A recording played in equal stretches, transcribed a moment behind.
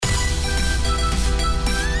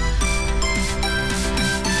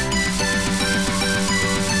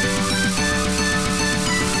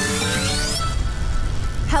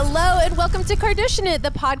and welcome to Kardashian It, the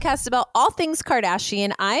podcast about all things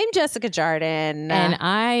Kardashian. I'm Jessica Jardin. And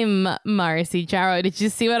I'm Marcy Charo. Did you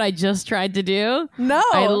see what I just tried to do?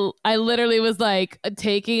 No. I literally was like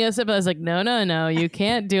taking a sip. I was like, no, you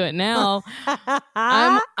can't do it now.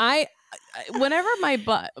 Whenever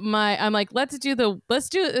I'm like, let's do it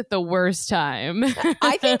at the worst time.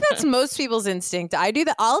 I think that's most people's instinct. I do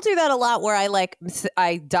that. I'll do that a lot where I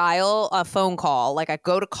dial a phone call, like I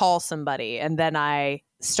go to call somebody and then I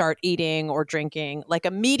start eating or drinking. Like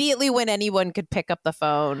immediately when anyone could pick up the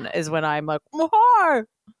phone is when I'm like, hi.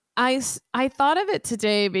 I thought of it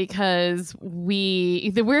today because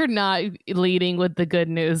we're not leading with the good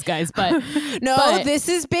news, guys, but this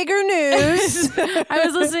is bigger news. I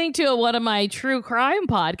was listening to one of my true crime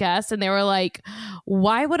podcasts and they were like,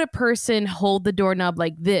 why would a person hold the doorknob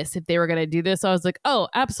like this if they were going to do this? So I was like, oh,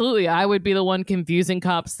 absolutely. I would be the one confusing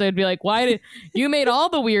cops. They'd be like, why did you made all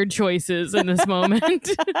the weird choices in this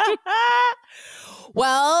moment?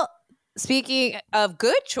 Well, speaking of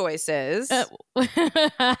good choices,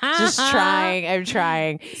 just trying. I'm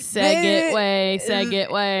trying. Segway.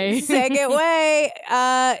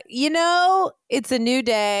 It's a new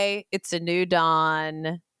day. It's a new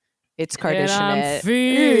dawn. It's Kardashian. And I'm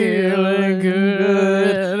feeling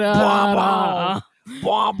good.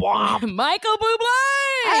 Michael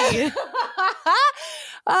Bublé.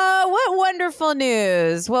 What wonderful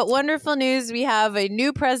news. What wonderful news. We have a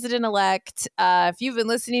new president-elect. If you've been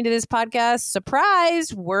listening to this podcast,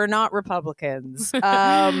 surprise, we're not Republicans.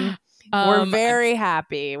 We're very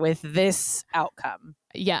happy with this outcome.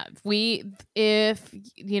 Yeah, if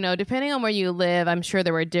depending on where you live, I'm sure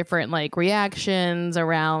there were different like reactions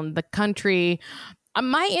around the country.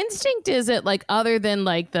 My instinct is that like other than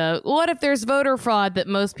like what if there's voter fraud, that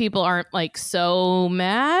most people aren't like so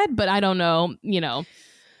mad, but I don't know,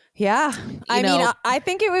 Yeah. I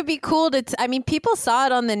think it would be cool to people saw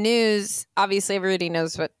it on the news. Obviously, everybody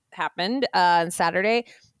knows what happened on Saturday.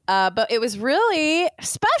 But it was really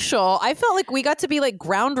special. I felt like we got to be like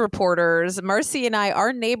ground reporters. Marcy and I,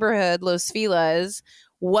 our neighborhood, Los Feliz,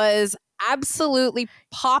 was absolutely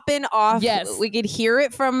popping off. Yes. We could hear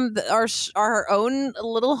it from our own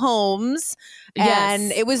little homes. And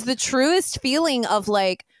Yes. it was the truest feeling of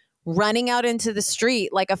like running out into the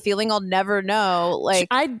street, like a feeling I'll never know. Like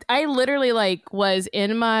I literally like was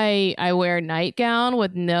in I wear nightgown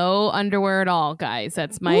with no underwear at all, guys.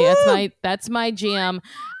 That's my jam.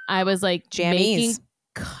 I was like making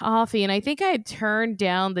coffee and I think I had turned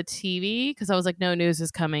down the TV because I was like, no news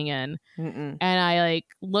is coming in. Mm-mm. And I like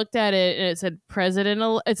looked at it and it said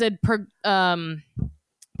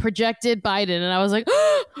projected Biden, and I was like,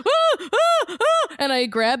 and I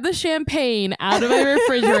grabbed the champagne out of my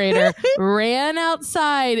refrigerator, ran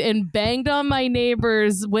outside and banged on my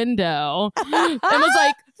neighbor's window and was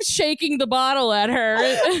like shaking the bottle at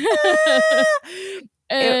her.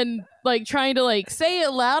 And like trying to like say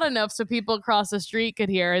it loud enough so people across the street could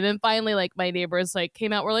hear. And then finally like my neighbors like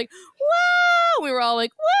came out, we're like, wow. We were all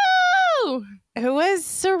like, woo. It was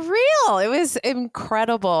surreal. It was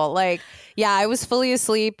incredible. Like, yeah, I was fully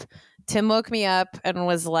asleep. Tim woke me up and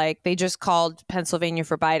was like, they just called Pennsylvania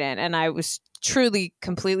for Biden. And I was truly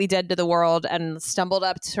completely dead to the world and stumbled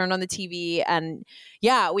up to turn on the TV. And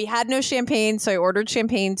yeah, we had no champagne. So I ordered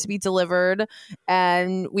champagne to be delivered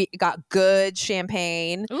and we got good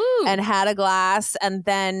champagne. Ooh. And had a glass. And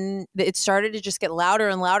then it started to just get louder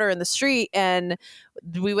and louder in the street. And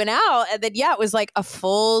we went out and then, yeah, it was like a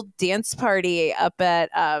full dance party up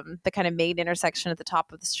at the kind of main intersection at the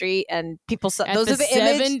top of the street. And people saw those are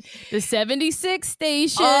the 76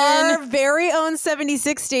 station. Our very own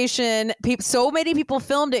 76 station. So many people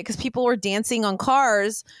filmed it because people were dancing on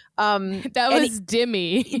cars. That was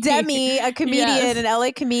Demi, a comedian, Yes. an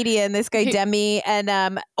LA comedian. This guy Demi,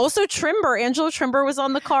 and also Angela Trimber was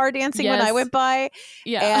on the car dancing when I went by.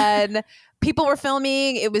 Yeah, and people were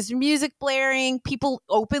filming. It was music blaring. People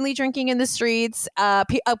openly drinking in the streets. A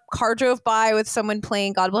car drove by with someone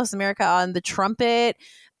playing "God Bless America" on the trumpet.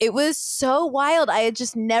 It was so wild. I had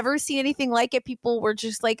just never seen anything like it. People were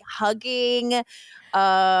just like hugging.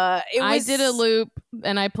 I did a loop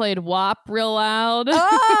and I played WAP real loud.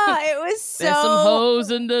 Oh, it was so. There's some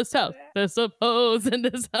hoes in this house. There's some hoes in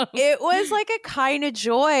this house. It was like a kind of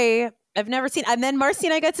joy I've never seen. And then Marcy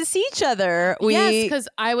and I got to see each other. Yes, because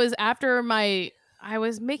I was after I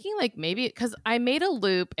was making like maybe because I made a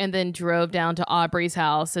loop and then drove down to Aubrey's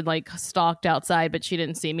house and like stalked outside, but she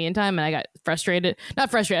didn't see me in time, and I got frustrated.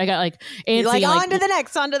 Not frustrated. I got like antsy. Like, and, on to the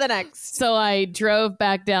next, on to the next. So I drove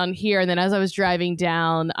back down here, and then as I was driving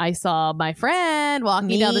down, I saw my friend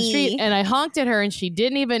walking down the street, and I honked at her, and she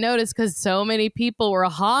didn't even notice because so many people were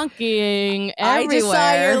honking everywhere. I just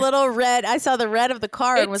saw your little red. I saw the red of the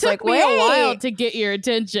car and was like, wait. It took me a while to get your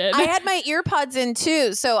attention. I had my ear pods in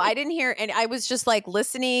too, so I didn't hear, and I was just like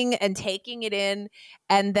listening and taking it in.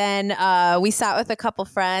 And then we sat with a couple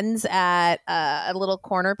friends at a little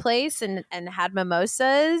corner place and had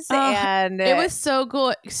mimosas, and it was so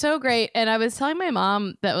cool, so great. And I was telling my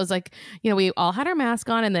mom that was like, we all had our mask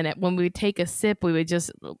on, and then when we would take a sip, we would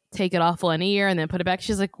just take it off one ear and then put it back.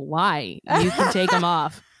 She's like, "Why? You can take them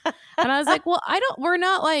off." And I was like, well, we're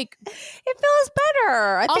not like... It feels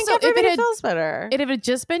better. I think everybody feels better. If it had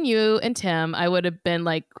just been you and Tim, I would have been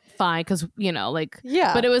like, fine. Because,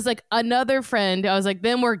 yeah. But it was like another friend. I was like,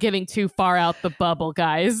 then we're getting too far out the bubble,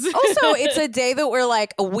 guys. Also, it's a day that we're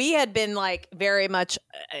like, we had been like very much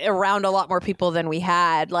around a lot more people than we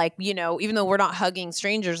had. Like, even though we're not hugging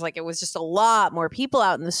strangers, like it was just a lot more people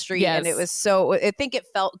out in the street. Yes. And it was I think it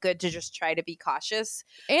felt good to just try to be cautious.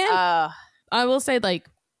 And I will say, like,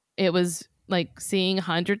 it was like seeing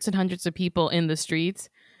hundreds and hundreds of people in the streets.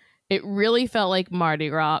 It really felt like Mardi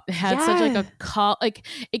Gras. It had such like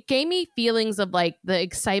it gave me feelings of like the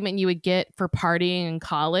excitement you would get for partying in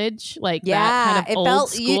college, like that kind of old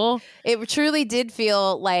school. It truly did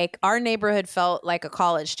feel like our neighborhood felt like a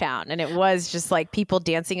college town, and it was just like people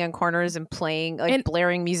dancing in corners and playing, like, and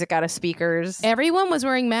blaring music out of speakers. Everyone was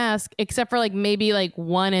wearing masks except for like maybe like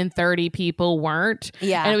 1 in 30 people weren't.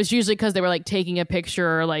 Yeah, and it was usually because they were like taking a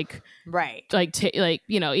picture or like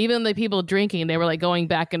even the people drinking, they were like going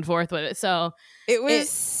back and forth with it. So it was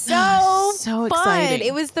so fun. Exciting.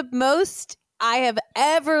 It was the most I have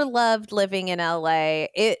ever loved living in LA.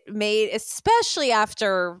 It made, especially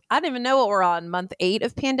after, I don't even know what we're on, month 8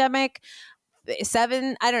 of pandemic,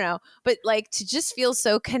 7, I don't know, but like to just feel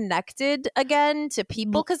so connected again to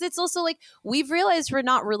people, because it's also like we've realized we're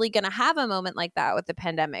not really going to have a moment like that with the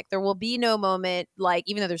pandemic. There will be no moment, like,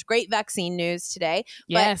 even though there's great vaccine news today,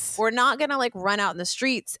 but we're not going to like run out in the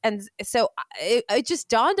streets. And so it just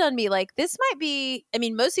dawned on me, like, this might be, I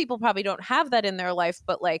mean, most people probably don't have that in their life,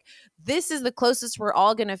 but like this is the closest we're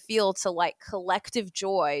all going to feel to like collective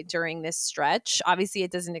joy during this stretch. Obviously,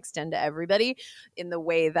 it doesn't extend to everybody in the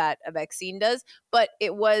way that a vaccine does, but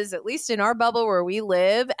it was, at least in our bubble where we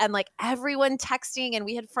live, and like everyone texting, and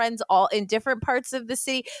we had friends all in different parts of the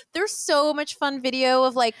city. There's so much fun video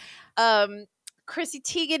of like Chrissy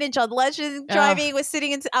Teigen and John Legend driving, was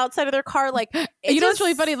sitting outside of their car. Like, it's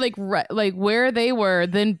really funny. Like, like where they were,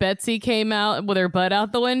 then Betsy came out with her butt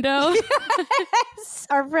out the window. Yes,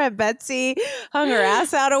 our friend Betsy hung her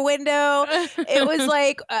ass out a window. It was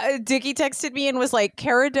like Dickie texted me and was like,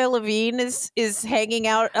 Cara Delevingne is hanging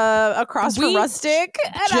out across from Rustic,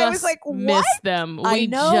 and I was like, what? Missed them. We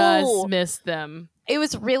just missed them. It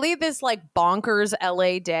was really this like bonkers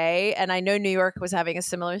LA day, and I know New York was having a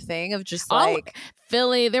similar thing of just like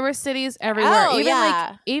Philly. There were cities everywhere,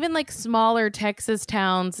 even like smaller Texas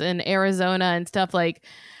towns and Arizona and stuff. Like,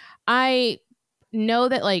 I know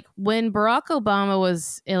that like when Barack Obama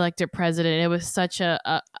was elected president, it was such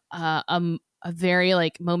a very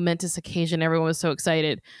like momentous occasion. Everyone was so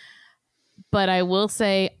excited. But I will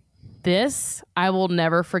say, this I will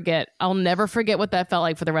never forget. I'll never forget what that felt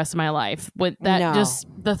like for the rest of my life. With that, just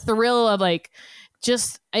the thrill of like,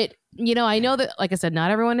 just it. I know that, like I said,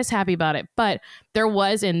 not everyone is happy about it, but there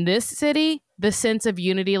was in this city the sense of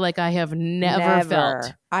unity like I have never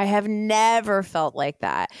felt. I have never felt like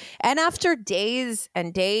that. And after days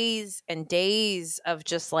and days and days of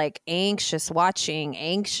just like watching,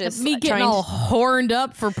 me getting all horned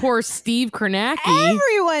up for poor Steve Kornacki.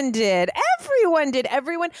 Everyone did.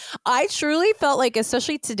 I truly felt like,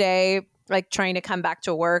 especially today, like trying to come back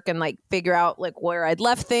to work and like figure out like where I'd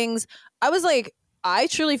left things. I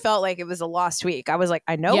truly felt like it was a lost week. I was like,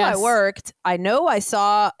 I know I worked. I know I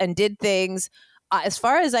saw and did things. As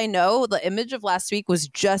far as I know, the image of last week was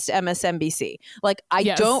just MSNBC. Like, I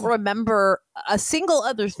don't remember a single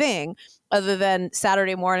other thing other than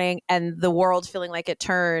Saturday morning and the world feeling like it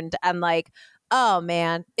turned. And like, oh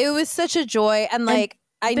man, it was such a joy. And like,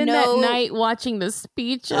 I know that night watching the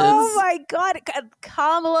speeches. Oh my God.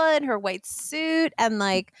 Kamala in her white suit. And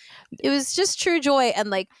like, it was just true joy.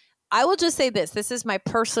 And like, I will just say this is my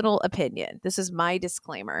personal opinion. This is my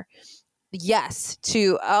disclaimer. Yes,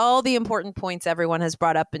 to all the important points everyone has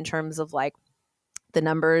brought up in terms of like the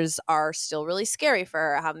numbers are still really scary for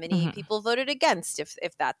her, how many people voted against,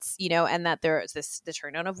 if that's, and that there's the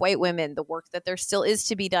turnout of white women, the work that there still is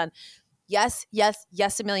to be done. Yes, yes,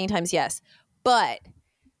 yes, a million times yes. But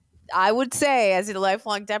I would say, as a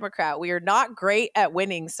lifelong Democrat, we are not great at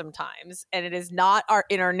winning sometimes, and it is not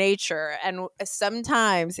in our nature. And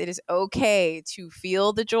sometimes it is okay to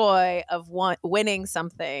feel the joy of winning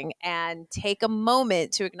something and take a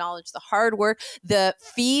moment to acknowledge the hard work. The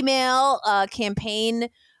female campaign,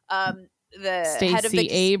 the head of Stacey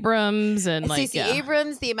Abrams and Stacey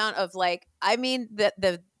Abrams, the amount of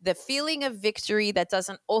the feeling of victory that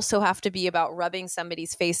doesn't also have to be about rubbing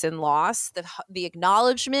somebody's face in loss, the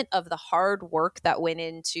acknowledgement of the hard work that went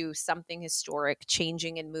into something historic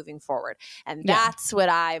changing and moving forward. And that's what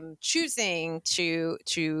I'm choosing to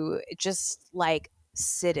just like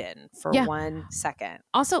sit in for 1 second.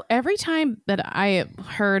 Also, every time that I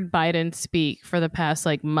heard Biden speak for the past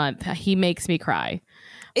month, he makes me cry.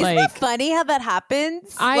 Isn't that funny how that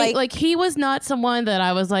happens? He was not someone that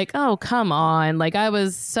I was like, oh, come on. I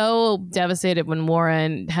was so devastated when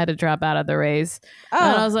Warren had to drop out of the race. And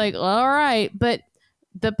I was like, all right. But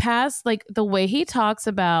the past, the way he talks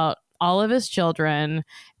about all of his children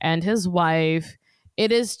and his wife,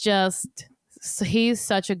 it is just, he's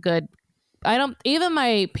such a good, even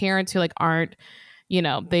my parents who aren't,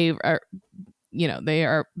 they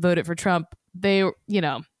are voted for Trump.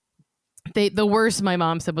 The worst my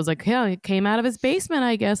mom said was yeah, he came out of his basement,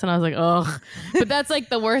 I guess. And I was like, oh, but that's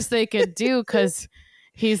the worst they could do because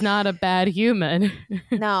he's not a bad human.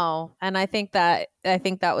 No. And I think that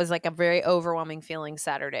was a very overwhelming feeling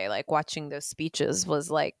Saturday. Watching those speeches was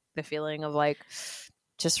the feeling of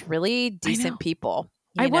just really decent people.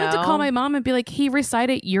 I wanted to call my mom and be like, he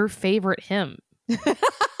recited your favorite hymn.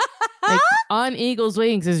 On Eagle's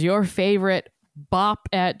Wings is your favorite bop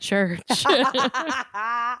at church.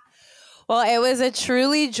 Well, it was a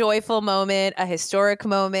truly joyful moment, a historic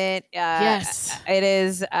moment. Yes, it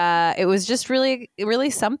is. It was just really, really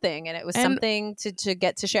something, and it was something to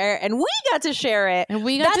get to share, and we got to share it. And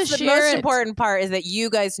we got That's to share the most it. important part is that you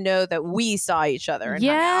guys know that we saw each other. And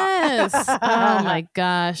yes. Oh my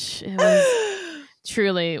gosh, it was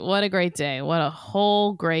truly what a great day. What a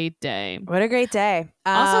whole great day. What a great day.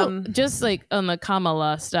 Also, just on the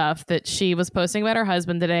Kamala stuff that she was posting about her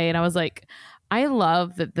husband today, and I was like, I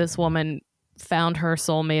love that this woman found her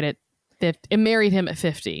soulmate at 50 and married him at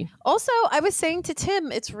 50. Also, I was saying to Tim,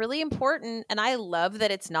 it's really important, and I love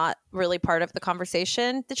that it's not really part of the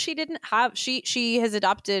conversation that she didn't have. She has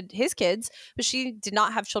adopted his kids, but she did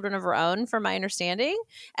not have children of her own, from my understanding.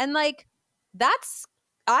 And that's,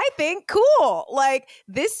 I think, cool.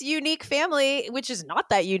 This unique family, which is not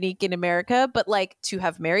that unique in America, but to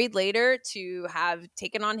have married later, to have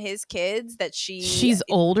taken on his kids, that she's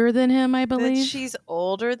older than him, I believe. That she's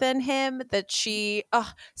older than him. That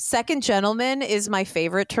second gentleman is my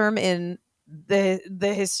favorite term in the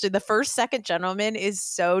history. The first second gentleman is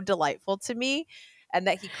so delightful to me. And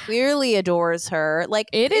that he clearly adores her.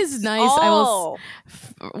 It is nice.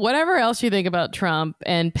 Whatever else you think about Trump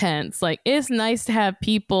and Pence, it's nice to have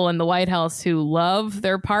people in the White House who love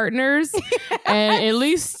their partners, yes. And at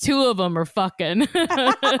least two of them are fucking.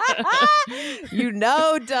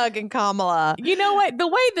 Doug and Kamala. You know what? The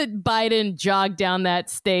way that Biden jogged down that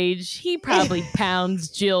stage, he probably pounds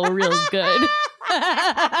Jill real good.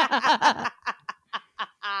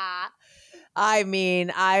 I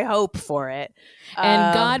mean, I hope for it.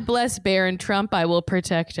 And God bless Barron Trump. I will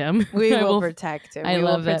protect him. We will protect him. I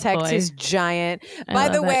love will protect his giant. By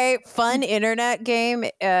the way, fun internet game.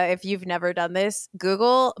 If you've never done this,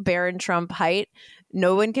 Google Barron Trump height.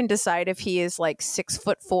 No one can decide if he is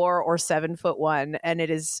 6'4" or 7'1", and it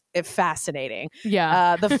is fascinating.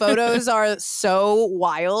 Yeah. The photos are so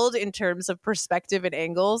wild in terms of perspective and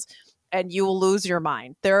angles, and you will lose your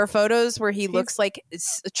mind. There are photos where he looks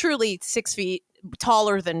truly 6 feet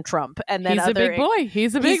taller than Trump, and then he's a big boy.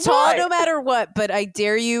 He's tall no matter what. But I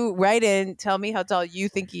dare you, write in, tell me how tall you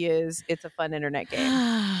think he is. It's a fun internet game.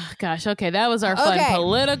 Gosh, okay, that was our fun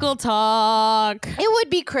political talk. It would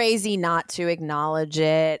be crazy not to acknowledge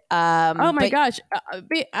it. Oh my gosh,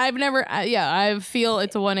 I've never. I feel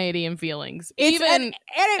it's a 180 in feelings. Even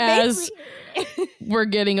as we're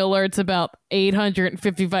getting alerts about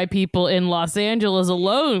 855 people in Los Angeles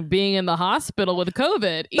alone being in the hospital with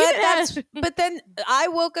COVID. But then I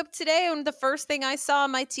woke up today and the first thing I saw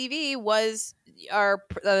on my TV was our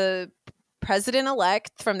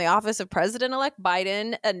president-elect from the office of President-elect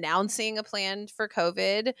Biden announcing a plan for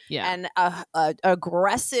COVID and a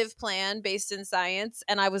aggressive plan based in science.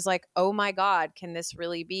 And I was like, oh my God, can this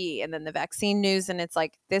really be? And then the vaccine news, and it's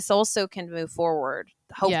this also can move forward.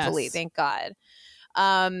 Hopefully, yes. Thank God.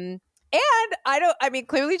 And I mean,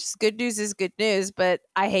 clearly just good news is good news, but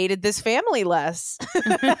I hated this family less.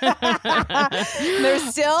 There's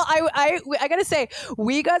still, I gotta say,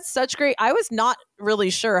 we got such great, I was not really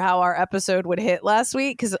sure how our episode would hit last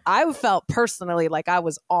week because I felt personally like I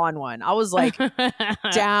was on one. I was like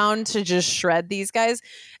down to just shred these guys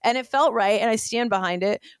and it felt right and I stand behind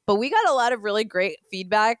it. But we got a lot of really great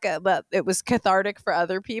feedback that it was cathartic for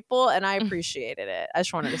other people and I appreciated it. I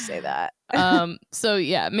just wanted to say that. So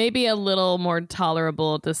yeah, maybe a little more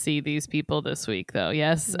tolerable to see these people this week though.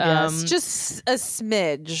 Yes. Just a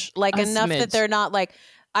smidge, like enough that they're not like,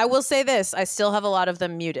 I will say this, I still have a lot of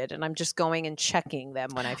them muted and I'm just going and checking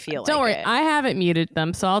them when I feel Don't worry, I haven't muted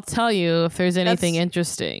them, so I'll tell you if there's anything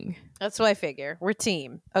interesting. That's what I figure. We're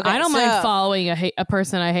team. Okay, I don't mind following a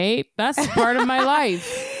person I hate. That's part of my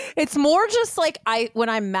life. It's more just like when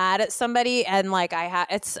I'm mad at somebody and like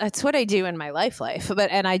it's what I do in my life.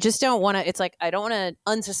 But I just don't want to. It's like I don't want to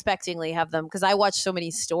unsuspectingly have them because I watch so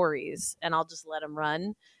many stories and I'll just let them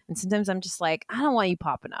run. And sometimes I'm just like, I don't want you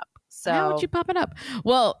popping up. So how would you pop it up?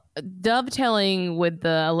 Well, dovetailing with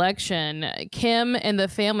the election, Kim and the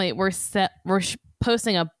family were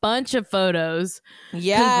posting a bunch of photos,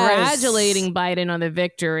 congratulating Biden on the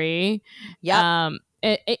victory. Yeah.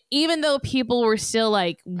 Even though people were still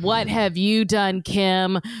like, what have you done,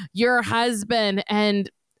 Kim? Your husband. And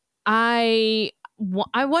I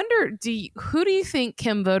wonder, who do you think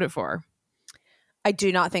Kim voted for? I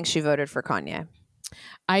do not think she voted for Kanye.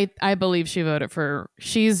 I believe she voted for,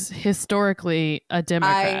 she's historically a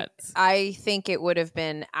Democrat. I think it would have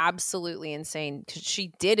been absolutely insane because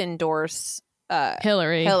she did endorse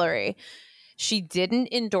Hillary. She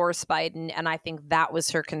didn't endorse Biden, and I think that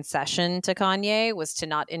was her concession to Kanye, was to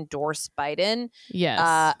not endorse Biden.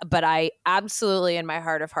 Yes. But I absolutely, in my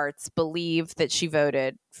heart of hearts, believe that she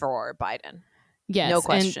voted for Biden. Yes. No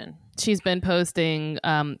question. And she's been posting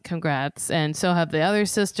congrats, and so have the other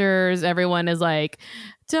sisters. Everyone is like,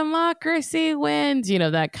 democracy wins,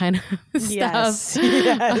 that kind of stuff.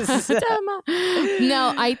 Yes.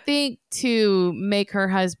 No, I think to make her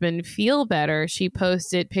husband feel better, she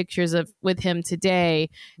posted pictures with him today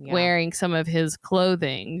wearing some of his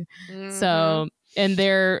clothing. Mm-hmm. So, and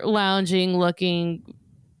they're lounging, looking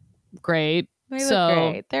great. They look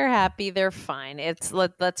great. They're happy. They're fine.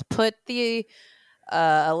 Let's put the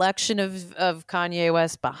election of Kanye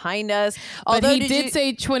West behind us. Although but he did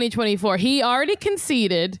say 2024. He already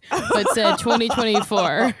conceded, but said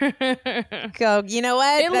 2024. Go. You know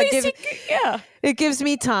what? At least it gives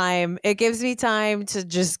me time. It gives me time to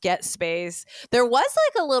just get space. There was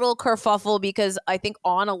like a little kerfuffle because I think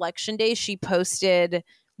on election day she posted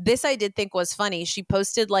this. I did think was funny. She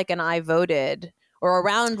posted like an I voted or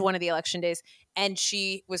around one of the election days. And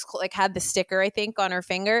she was like had the sticker, I think, on her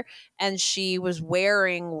finger, and she was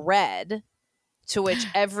wearing red, to which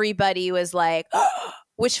everybody was like, oh,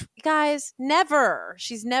 which guys, never.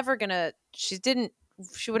 She's never gonna. She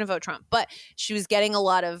wouldn't vote Trump, but she was getting a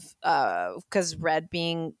lot of because red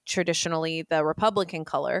being traditionally the Republican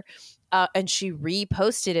color, and she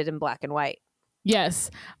reposted it in black and white. Yes,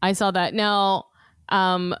 I saw that. Now,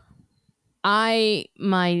 my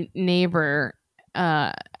neighbor.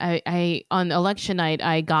 I on election night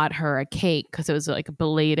I got her a cake because it was like a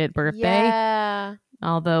belated birthday. Yeah.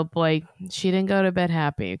 Although, boy, she didn't go to bed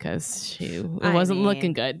happy because it wasn't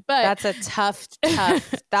looking good. But that's a tough.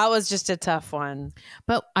 That was just a tough one.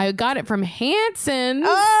 But I got it from Hanson.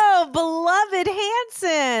 Oh, beloved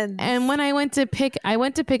Hanson! And when I went to pick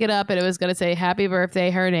it up, and it was going to say "Happy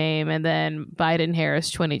Birthday," her name, and then Biden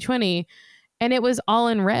Harris 2020. And it was all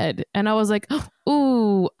in red. And I was like,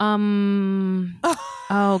 oh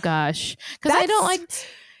gosh. Because I don't like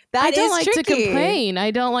to complain.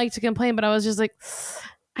 I don't like to complain, but I was just like,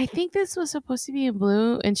 I think this was supposed to be in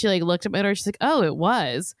blue. And she like looked at me and she's like, oh, it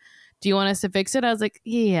was. Do you want us to fix it? I was like,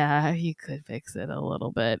 yeah, you could fix it a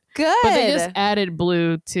little bit. Good. But they just added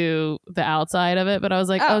blue to the outside of it. But I was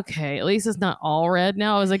like, okay, at least it's not all red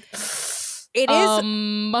now. I was like, it is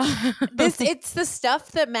it's the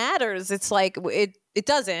stuff that matters. It's like it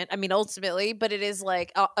doesn't, I mean, ultimately, but it is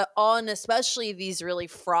like on especially these really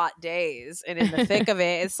fraught days and in the thick of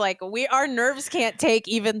it, it's like our nerves can't take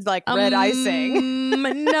even like red icing.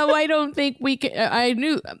 No, I don't think we can. I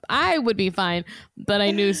knew I would be fine, but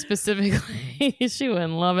I knew specifically she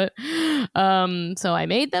wouldn't love it. So I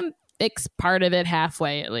made them fix part of it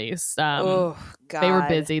halfway at least. Oh God, they were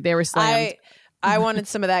busy. They were slammed. I wanted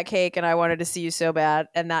some of that cake and I wanted to see you so bad.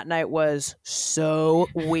 And that night was so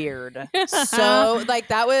weird. So like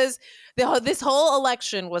that was this whole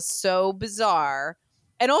election was so bizarre.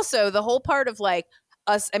 And also the whole part of like,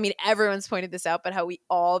 us, I mean, everyone's pointed this out, but how we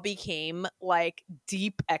all became like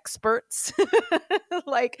deep experts.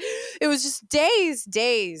 Like it was just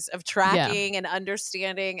days of tracking and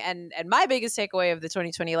understanding. And my biggest takeaway of the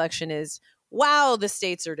 2020 election is, wow, the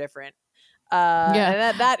states are different.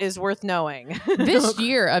 And that is worth knowing. This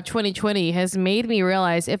year of 2020 has made me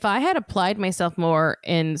realize if I had applied myself more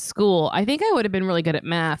in school, I think I would have been really good at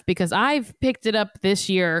math, because I've picked it up this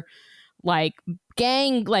year like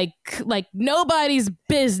nobody's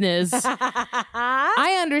business.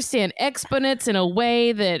 I understand exponents in a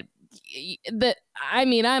way that I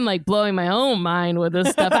mean, I'm like blowing my own mind with this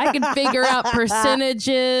stuff. I can figure out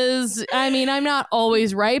percentages. I mean, I'm not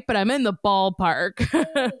always right, but I'm in the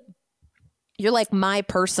ballpark. You're like my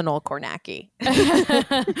personal Kornacki.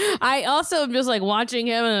 I also am just like watching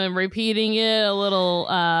him and repeating it a little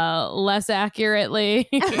less accurately.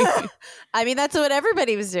 I mean, that's what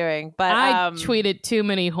everybody was doing. But I tweeted too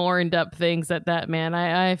many horned up things at that man.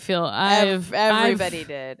 I feel everybody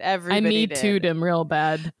did. Everybody I Me Too'd him real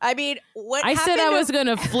bad. I mean, what I said I was going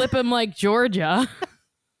to flip him like Georgia.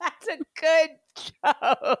 That's a good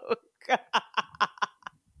joke.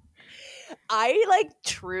 I like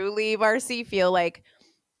truly, Marcy, feel like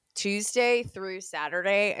Tuesday through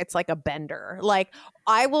Saturday, it's like a bender. Like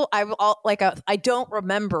I don't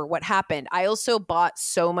remember what happened. I also bought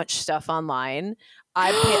so much stuff online.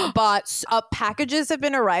 I bought packages have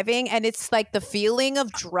been arriving, and it's like the feeling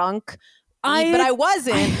of drunk. But I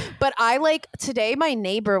wasn't. But I like today, my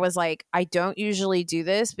neighbor was like, I don't usually do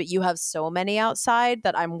this, but you have so many outside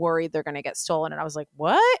that I'm worried they're going to get stolen. And I was like,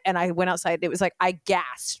 what? And I went outside. It was like, I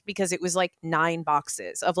gasped because it was like 9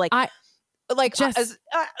 boxes of like, I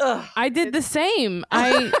did the same.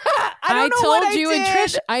 I told you and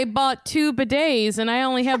Trish, I bought 2 bidets and I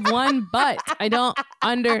only have 1 butt. I don't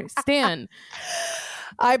understand.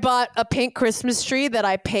 I bought a pink Christmas tree that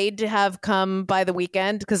I paid to have come by the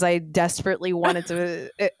weekend because I desperately wanted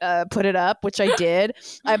to put it up, which I did.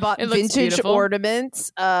 I bought vintage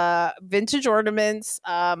ornaments. I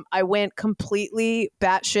went completely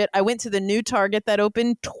batshit. I went to the new Target that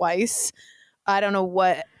opened twice. I don't know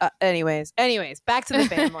what. Anyways, back to the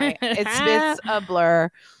family. It's a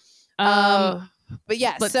blur. But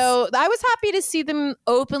yes, so I was happy to see them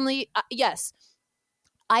openly. Yes.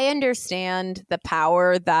 I understand the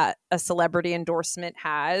power that a celebrity endorsement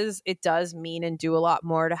has. It does mean and do a lot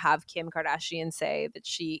more to have Kim Kardashian say that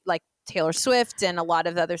she, like Taylor Swift and a lot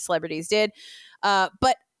of the other celebrities did.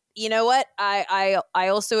 But you know what? I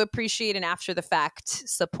also appreciate an after the fact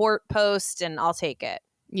support post, and I'll take it.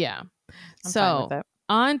 Yeah. So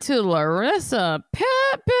on to Larsa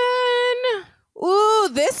Pippen. Ooh,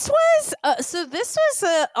 this was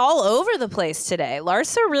all over the place today.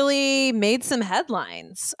 Larsa really made some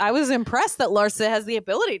headlines. I was impressed that Larsa has the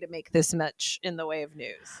ability to make this much in the way of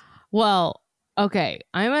news. Well, okay,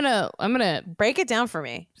 I'm gonna break it down for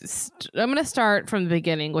me. I'm gonna start from the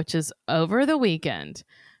beginning, which is over the weekend.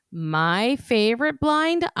 My favorite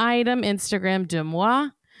blind item Instagram demois.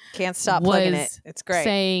 Can't stop plugging it. It's great.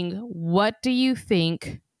 Saying, what do you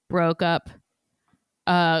think broke up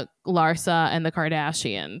Larsa and the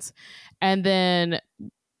Kardashians? And then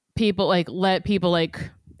people let people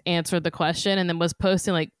answer the question, and then was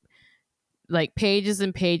posting like pages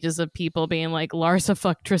and pages of people being like, Larsa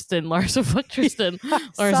fuck Tristan, Larsa fuck Tristan,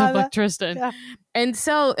 Larsa fuck Tristan. Yeah. And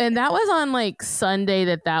that was on like Sunday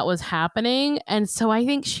that was happening. And so I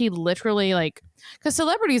think she literally because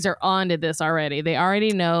celebrities are on to this already. They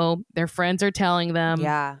already know, their friends are telling them.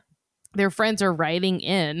 Yeah. Their friends are writing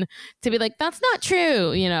in to be like, that's not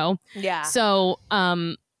true, you know? Yeah. So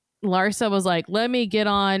Larsa was like, let me get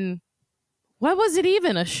on. What was it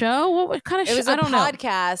even? A show? What kind of show? It was a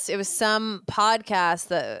podcast. It was some podcast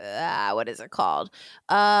that, what is it called?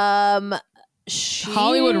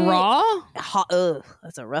 Hollywood Raw?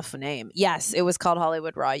 That's a rough name. Yes, it was called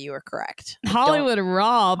Hollywood Raw. You were correct. Hollywood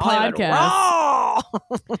Raw podcast. Raw!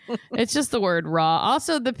 It's just the word raw.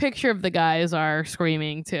 Also, the picture of the guys are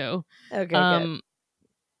screaming too. Okay, good.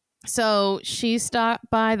 So she stopped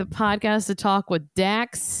by the podcast to talk with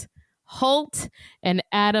Dax Holt and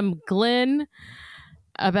Adam Glenn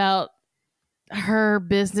about her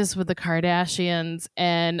business with the Kardashians.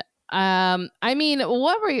 And I mean,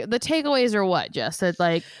 what were the takeaways or what, Jess? That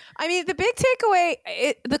I mean, the big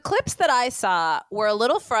takeaway, the clips that I saw were a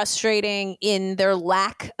little frustrating in their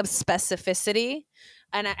lack of specificity.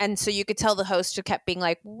 And so you could tell the host kept being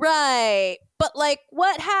like, right, but like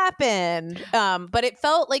what happened? But it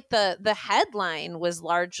felt like the headline was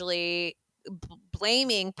largely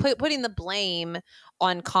putting the blame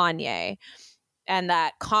on Kanye, and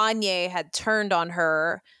that Kanye had turned on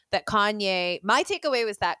her, that Kanye, my takeaway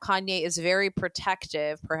was that Kanye is very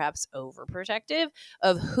protective, perhaps overprotective,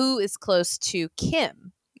 of who is close to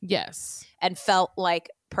Kim, Yes. and felt like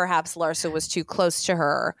perhaps Larsa was too close to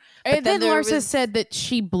her. But And then there Larsa was- said that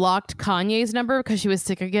she blocked Kanye's number because she was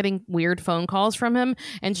sick of getting weird phone calls from him,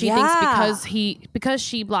 and she thinks because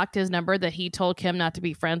she blocked his number that he told Kim not to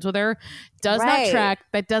be friends with her. Does not Right. track.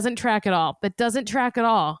 That doesn't track at all. That doesn't track at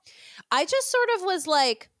all. I just sort of was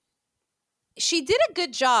like, she did a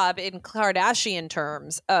good job in Kardashian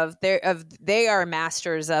terms of they are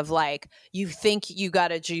masters of like, you think you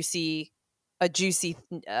got a juicy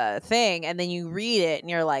thing, and then you read it and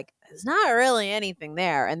you're like, there's not really anything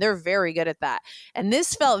there, and they're very good at that. And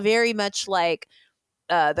this felt very much like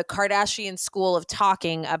the Kardashian school of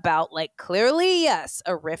talking about, like, clearly, yes,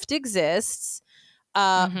 a rift exists,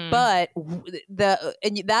 but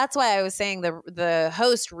and that's why I was saying the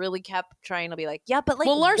host really kept trying to be like, yeah, but like,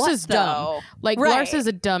 Well, Larsa's what, dumb. though? Like Right. Larsa's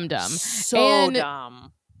a dum So And-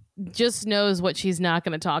 dumb. just knows what she's not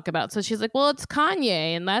going to talk about. So she's like, well, it's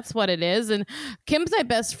Kanye, and that's what it is. And Kim's my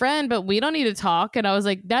best friend, but we don't need to talk. And I was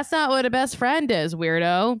like, that's not what a best friend is,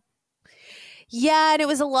 weirdo. Yeah, and it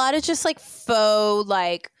was a lot of just like faux,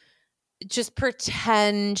 like, just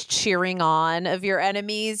pretend cheering on of your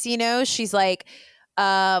enemies, you know? She's like,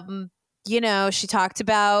 you know, she talked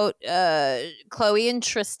about Chloe and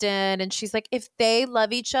Tristan, and she's like, if they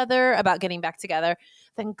love each other, about getting back together,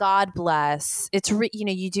 then God bless. It's you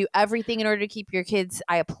know, you do everything in order to keep your kids.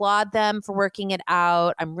 I applaud them for working it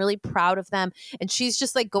out. I'm really proud of them. And she's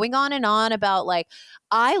just like going on and on about like,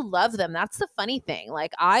 I love them. That's the funny thing.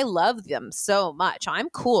 Like, I love them so much. I'm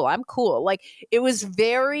cool. Like, it was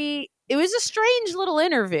a strange little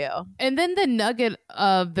interview. And then the nugget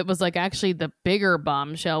of that was like actually the bigger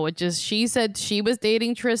bombshell, which is she said she was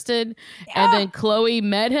dating Tristan, and then Chloe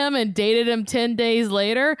met him and dated him 10 days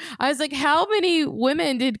later. I was like, how many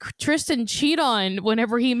women did Tristan cheat on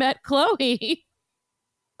whenever he met Chloe?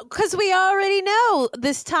 Because we already know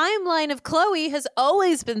this timeline of Chloe has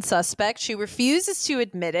always been suspect. She refuses to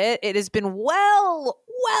admit it. It has been well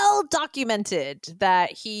documented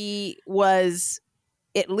that he was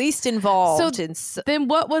at least involved in. Then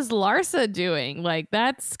what was Larsa doing? Like,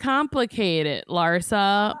 that's complicated,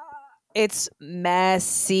 Larsa. It's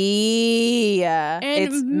messy. And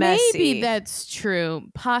it's maybe messy. that's true,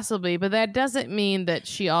 possibly, but that doesn't mean that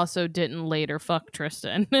she also didn't later fuck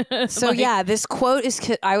Tristan. So Like, yeah, this quote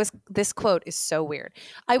is so weird.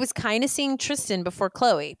 I was kind of seeing Tristan before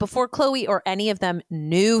Chloe or any of them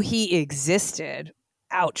knew he existed.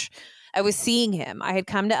 Ouch. I was seeing him. I had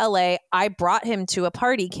come to LA. I brought him to a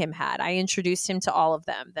party Kim had. I introduced him to all of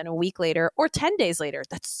them. Then a week later or 10 days later,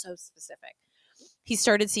 that's so specific, he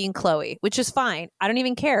started seeing Chloe, which is fine. I don't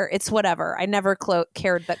even care. It's whatever. I never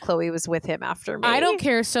cared that Chloe was with him after me. I don't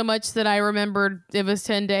care so much that I remembered it was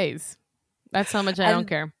 10 days. That's how much I don't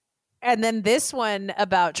care. And then this one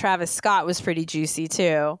about Travis Scott was pretty juicy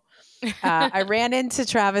too. I ran into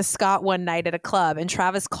Travis Scott one night at a club, and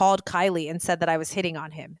Travis called Kylie and said that I was hitting on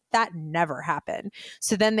him. That never happened.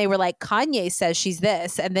 So then they were like, Kanye says she's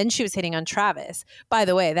this, and then she was hitting on Travis. By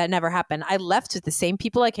the way, that never happened. I left with the same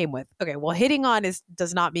people I came with. Okay, well, hitting on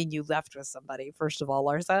does not mean you left with somebody, first of all,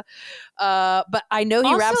 Larsa. But I know he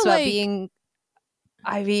Also, raps about like, being...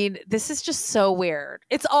 I mean, this is just so weird.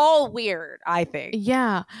 It's all weird, I think.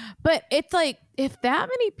 Yeah. But it's like, if that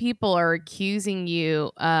many people are accusing you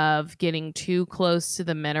of getting too close to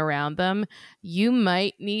the men around them, you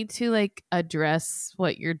might need to like address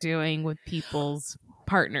what you're doing with people's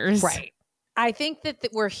partners. Right. I think that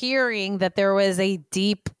we're hearing that there was a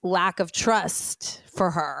deep lack of trust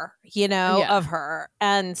for her, you know, Yeah. of her.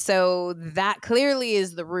 And so that clearly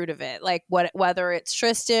is the root of it. Like whether it's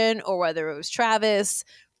Tristan or whether it was Travis,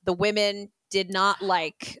 the women did not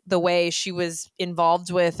like the way she was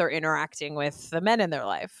involved with or interacting with the men in their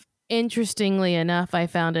life. Interestingly enough, I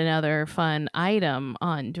found another fun item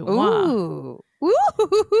on Deuxmoi. Ooh.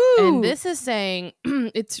 Ooh. And this is saying,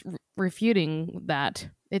 it's refuting that.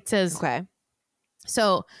 It says, Okay.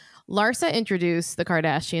 so Larsa introduced the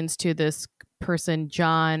Kardashians to this person,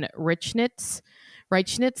 John Reichnitz,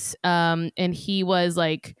 and he was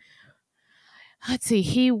like, let's see,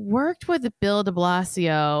 he worked with Bill de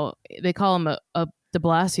Blasio. They call him a de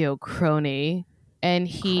Blasio crony, and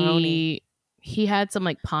he had some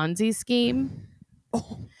like Ponzi scheme.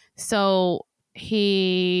 So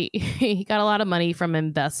he got a lot of money from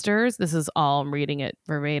investors. This is all, I'm reading it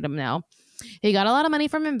verbatim now. He got a lot of money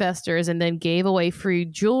from investors and then gave away free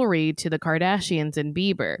jewelry to the Kardashians and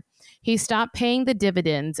Bieber. He stopped paying the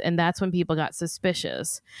dividends, and that's when people got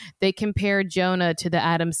suspicious. They compared Jonah to the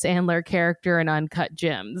Adam Sandler character in Uncut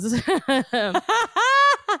Gems,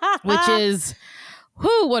 which is,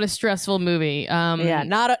 whew, what a stressful movie. Yeah,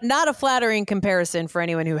 not a flattering comparison for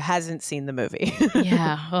anyone who hasn't seen the movie.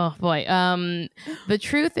 Yeah. Oh boy. The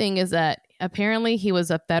true thing is that apparently he was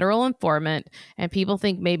a federal informant, and people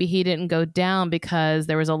think maybe he didn't go down because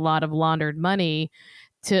there was a lot of laundered money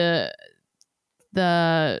to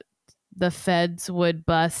the feds would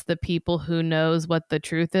bust the people who knows what the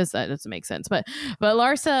truth is. That doesn't make sense. But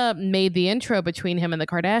Larsa made the intro between him and the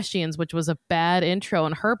Kardashians, which was a bad intro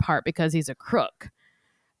on her part because he's a crook.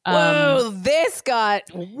 Whoa, this got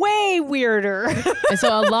way weirder. And so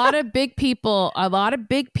a lot of big people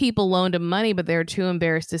loaned him money, but they're too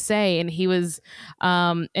embarrassed to say. And he was,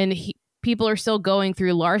 people are still going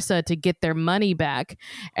through Larsa to get their money back,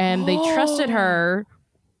 and they trusted her.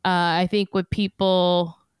 I think with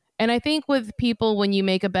people, when you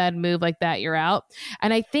make a bad move like that, you're out.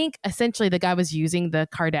 And I think essentially the guy was using the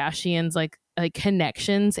Kardashians like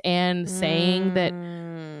connections and saying that,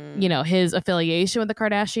 you know, his affiliation with the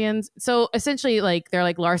Kardashians. So essentially, like, they're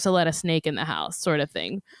like, Larsa let a snake in the house sort of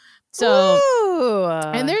thing. So, Ooh.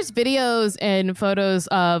 and there's videos and photos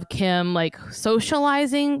of Kim like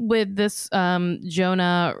socializing with this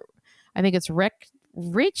Jonah. I think it's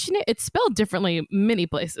Rich. It's spelled differently many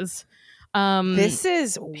places. This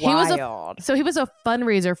is wild. He was a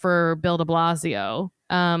fundraiser for Bill de Blasio.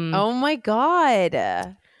 Oh my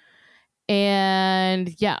God.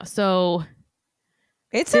 And yeah, so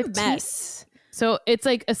it's a mess. So it's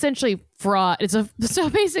like essentially fraud. So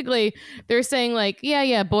basically they're saying like,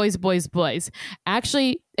 yeah, boys.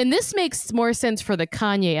 Actually, and this makes more sense for the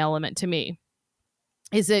Kanye element to me,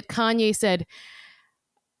 is that Kanye said,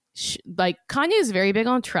 like, Kanye is very big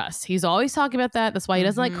on trust. He's always talking about that. That's why he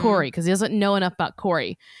doesn't like Corey, because he doesn't know enough about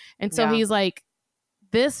Corey. And so he's like,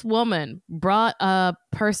 this woman brought a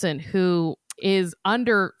person who is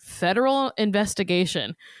under federal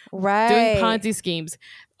investigation, right, doing Ponzi schemes,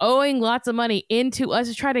 owing lots of money into us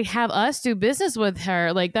to try to have us do business with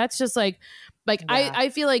her. Like, that's just like I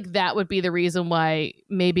feel like that would be the reason why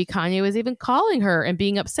maybe Kanye was even calling her and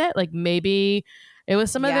being upset. Like, maybe it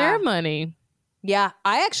was some of their money. Yeah,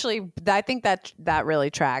 I think that really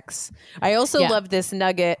tracks. I also love this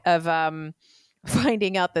nugget of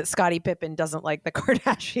finding out that Scottie Pippen doesn't like the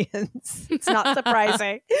Kardashians. It's not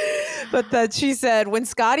surprising. But that she said, when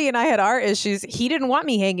Scottie and I had our issues, he didn't want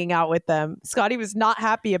me hanging out with them. Scottie was not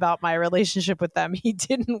happy about my relationship with them. He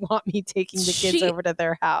didn't want me taking the kids over to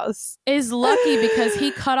their house. Is lucky because he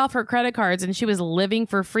cut off her credit cards and she was living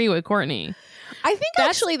for free with Kourtney. I think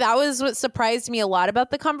actually that was what surprised me a lot about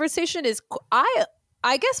the conversation is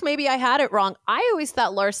I guess maybe I had it wrong. I always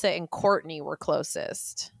thought Larsa and Kourtney were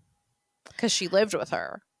closest because she lived with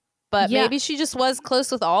her. But maybe she just was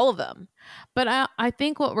close with all of them. But I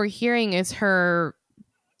think what we're hearing is her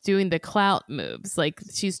doing the clout moves. Like,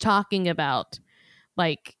 she's talking about,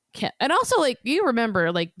 like, and also, like, you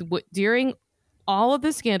remember, like, during all of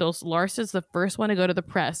the scandals, Larsa's the first one to go to the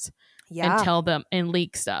press and tell them and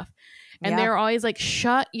leak stuff. And they're always like,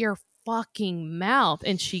 shut your fucking mouth.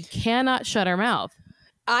 And she cannot shut her mouth.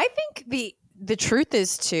 I think the truth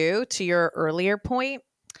is, too, to your earlier point,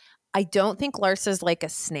 I don't think Larsa's like a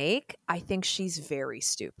snake. I think she's very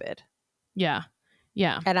stupid. Yeah.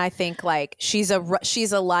 Yeah. And I think like she's a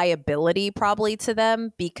liability probably to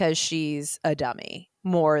them because she's a dummy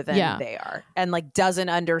more than they are, and like doesn't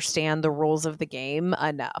understand the rules of the game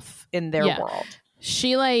enough in their world.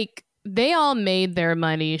 She like, they all made their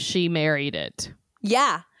money. She married it.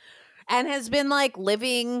 Yeah. And has been like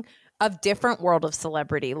living a different world of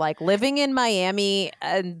celebrity, like living in Miami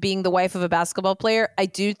and being the wife of a basketball player. I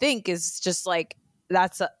do think is just like,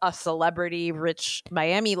 that's a celebrity rich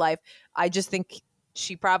Miami life. I just think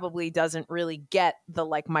she probably doesn't really get the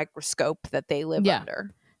like microscope that they live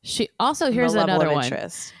under. She also, here's another one.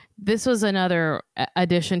 This was another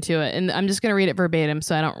addition to it, and I'm just going to read it verbatim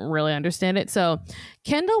so I don't really understand it. So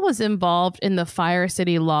Kendall was involved in the Fire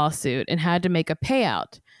City lawsuit and had to make a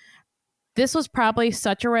payout. This was probably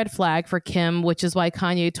such a red flag for Kim, which is why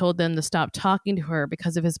Kanye told them to stop talking to her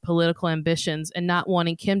because of his political ambitions and not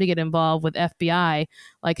wanting Kim to get involved with FBI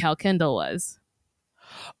like how Kendall was.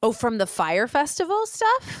 Oh, from the Fire Festival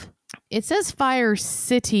stuff? It says Fire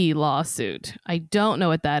City lawsuit. I don't know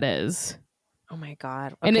what that is. Oh my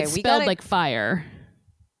God. Okay, and it's spelled like fire.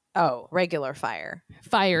 Oh, regular fire.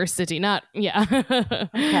 Fire City, not,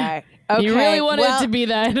 Okay. You really wanted it to be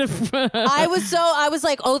that. I was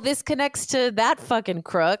like, oh, this connects to that fucking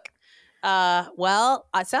crook. Well,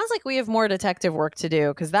 it sounds like we have more detective work to do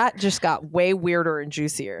because that just got way weirder and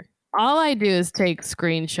juicier. All I do is take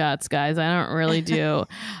screenshots, guys. I don't really do.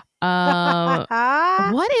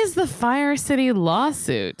 What is the Fire City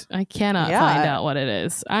lawsuit? I cannot find out what it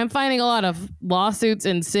is. I'm finding a lot of lawsuits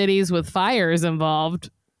in cities with fires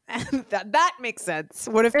involved. that makes sense.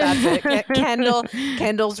 What if that's it?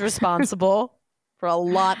 Kendall's responsible for a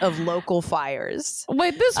lot of local fires.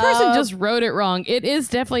 Wait, this person just wrote it wrong. It is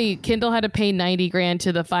definitely Kendall had to pay $90,000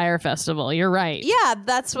 to the fire festival. You're right. Yeah,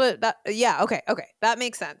 that's what. Okay, that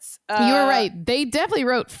makes sense. You were right. They definitely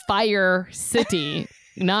wrote Fire City,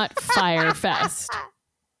 not Fire Fest.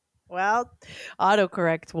 Well,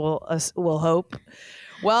 autocorrect will hope.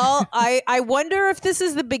 Well, I wonder if this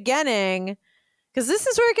is the beginning, because this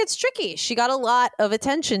is where it gets tricky. She got a lot of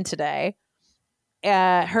attention today.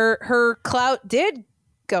 Her clout did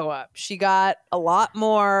go up. She got a lot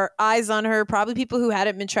more eyes on her, probably people who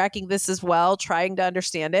hadn't been tracking this as well, trying to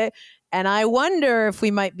understand it. And I wonder if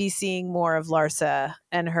we might be seeing more of Larsa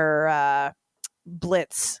and her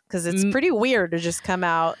blitz, because it's pretty weird to just come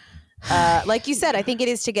out. Like you said, I think it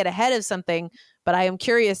is to get ahead of something, but I am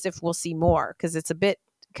curious if we'll see more, because it's a bit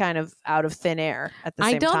kind of out of thin air at the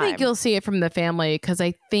same time. I don't think you'll see it from the family, because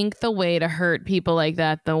I think the way to hurt people like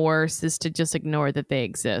that the worst is to just ignore that they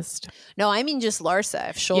exist. No, I mean just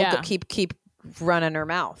Larsa. If she'll keep running her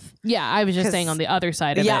mouth. Yeah, I was just saying on the other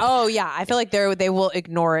side of it. Oh yeah, I feel like they will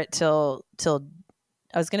ignore it till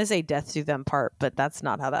I was gonna say death do them part, but that's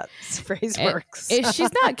not how that phrase works. If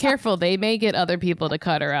she's not careful, they may get other people to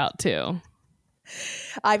cut her out too.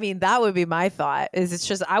 I mean, that would be my thought. It's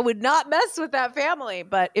just I would not mess with that family.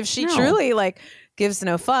 But if she truly gives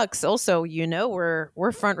no fucks, also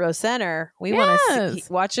we're front row center. We want to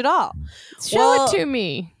watch it all. Show it to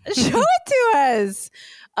me. Show it to us.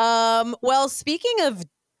 Well, speaking of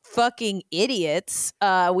fucking idiots,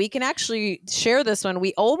 we can actually share this one.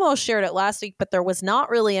 We almost shared it last week, but there was not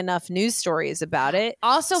really enough news stories about it.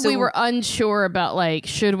 Also, we were unsure about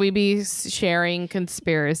should we be sharing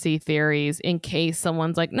conspiracy theories in case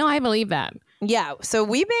someone's like, no, I believe that. Yeah. So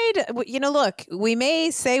we made, look, we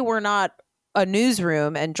may say we're not a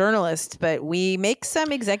newsroom and journalists, but we make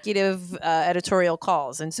some executive editorial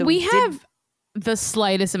calls. And so we have the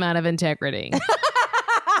slightest amount of integrity.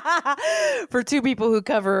 For two people who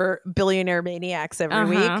cover billionaire maniacs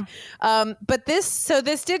every week. But this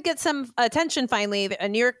did get some attention finally. A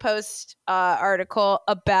New York Post article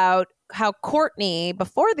about how Kourtney,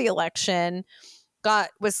 before the election,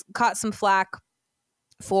 was caught some flack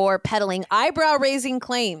for peddling eyebrow-raising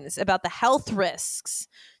claims about the health risks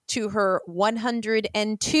to her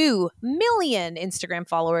 102 million Instagram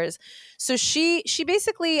followers. So she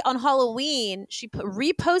basically on Halloween, she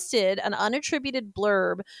reposted an unattributed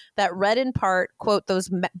blurb that read in part, quote, "Those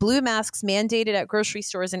blue masks mandated at grocery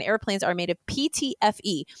stores and airplanes are made of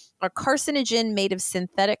PTFE, a carcinogen made of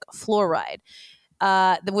synthetic fluoride."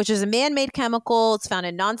 Which is a man-made chemical. It's found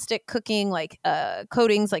in nonstick cooking,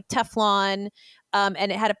 coatings like Teflon.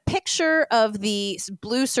 And it had a picture of the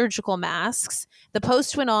blue surgical masks. The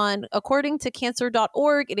post went on, according to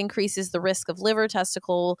cancer.org, it increases the risk of liver,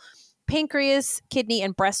 testicle, pancreas, kidney,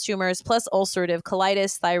 and breast tumors, plus ulcerative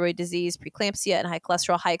colitis, thyroid disease, preeclampsia, and high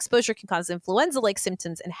cholesterol. High exposure can cause influenza-like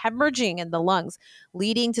symptoms and hemorrhaging in the lungs,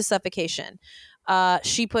 leading to suffocation.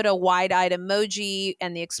 She put a wide-eyed emoji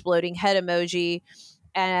and the exploding head emoji.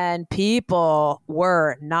 And people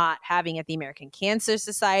were not having it. The American Cancer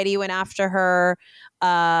Society went after her.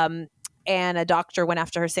 And a doctor went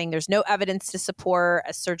after her saying there's no evidence to support.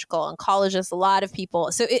 A surgical oncologist, a lot of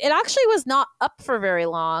people. So it actually was not up for very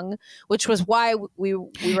long, which was why we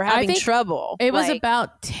were having trouble. It was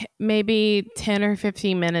about maybe 10 or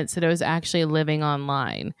 15 minutes that it was actually living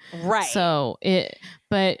online. Right. So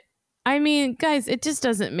I mean, guys, it just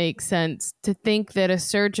doesn't make sense to think that a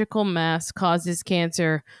surgical mask causes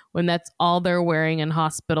cancer when that's all they're wearing in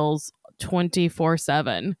hospitals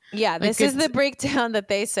 24/7. Yeah, this is the breakdown that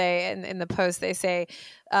they say in the post. They say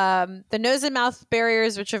the nose and mouth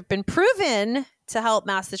barriers, which have been proven to help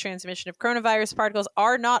mask the transmission of coronavirus particles,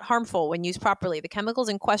 are not harmful when used properly. The chemicals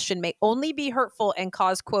in question may only be hurtful and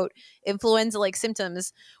cause, quote, influenza-like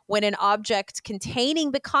symptoms when an object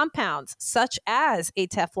containing the compounds, such as a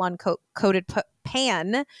Teflon coated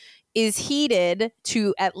pan, is heated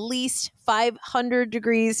to at least 500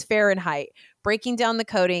 degrees Fahrenheit, breaking down the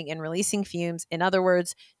coating and releasing fumes. In other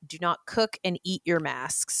words, do not cook and eat your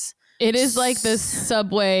masks. It is like the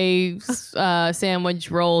Subway sandwich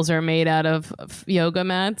rolls are made out of yoga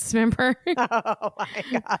mats, remember? Oh my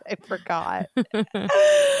God, I forgot.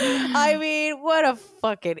 I mean, what a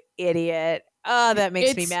fucking idiot. Oh, that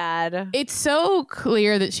makes me mad. It's so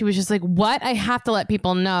clear that she was just like, what? I have to let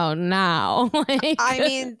people know now. I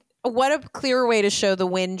mean, what a clearer way to show the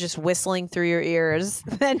wind just whistling through your ears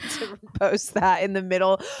than to post that in the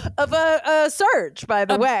middle of a surge, by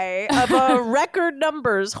the way, of a record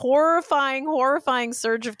numbers, horrifying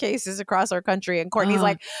surge of cases across our country. And Courtney's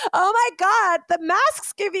like, oh my God, the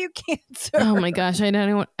masks give you cancer. Oh my gosh. I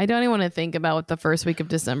don't even want to think about what the first week of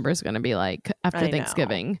December is going to be like after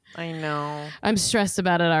Thanksgiving. I know. I'm stressed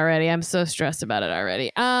about it already. I'm so stressed about it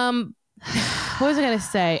already. What was I gonna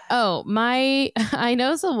say? Oh, I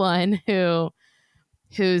know someone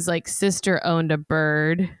whose like sister owned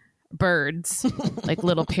birds, like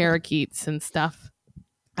little parakeets and stuff.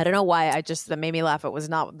 I don't know why. That made me laugh. It was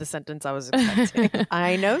not the sentence I was expecting.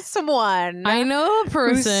 I know someone. I know a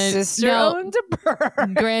person. Whose sister owned a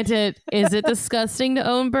bird. Granted, is it disgusting to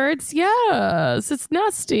own birds? Yes, it's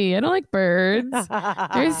nasty. I don't like birds.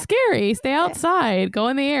 They're scary. Stay outside. Go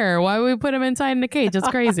in the air. Why would we put them inside in a cage? That's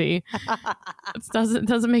crazy. It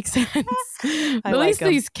doesn't make sense. At least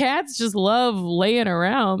these cats just love laying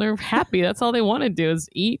around. They're happy. That's all they want to do is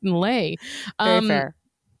eat and lay. Very fair.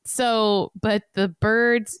 So, but the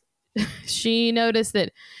birds, she noticed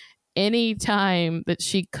that any time that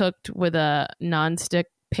she cooked with a nonstick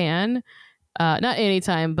pan, not any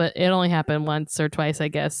time, but it only happened once or twice, I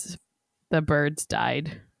guess, the birds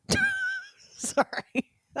died. Sorry.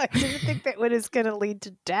 I didn't think that was going to lead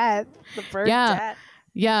to death. The bird death.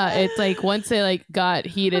 Yeah, it's like once they like got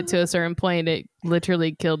heated to a certain point, it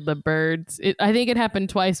literally killed the birds. I think it happened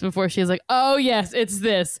twice before she was like, oh yes, it's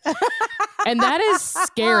this. And that is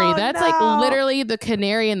scary. That's like literally the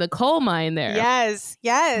canary in the coal mine there.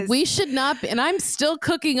 Yes. We should not be, and I'm still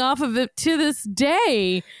cooking off of it to this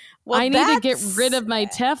day. Well, I need to get rid of my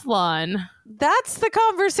Teflon. That's the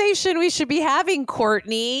conversation we should be having,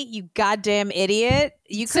 Courtney. You goddamn idiot.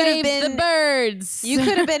 You could have been the birds. You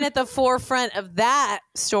could have been at the forefront of that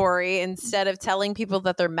story instead of telling people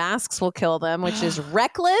that their masks will kill them, which is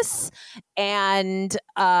reckless and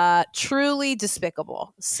truly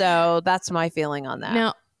despicable. So that's my feeling on that.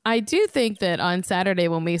 Now, I do think that on Saturday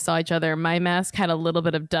when we saw each other, my mask had a little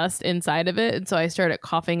bit of dust inside of it. And so I started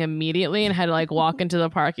coughing immediately and had to like walk into the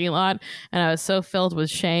parking lot. And I was so filled with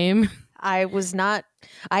shame.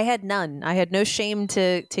 I had none. I had no shame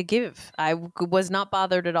to give. I was not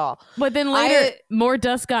bothered at all. But then later, more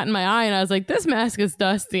dust got in my eye and I was like, this mask is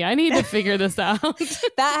dusty. I need to figure this out.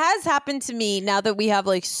 That has happened to me now that we have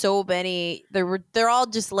like so many. They're all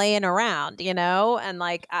just laying around, you know? And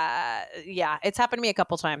like, yeah, it's happened to me a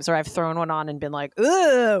couple times where I've thrown one on and been like,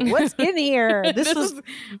 ugh, what's in here?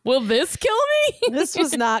 Will this kill me? This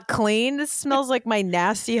was not clean. This smells like my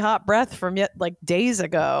nasty hot breath from like days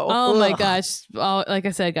ago. Oh my gosh. Oh, like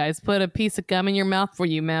I said, guys, put a piece of gum in your mouth before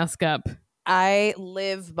you mask up. I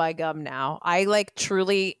live by gum now. I like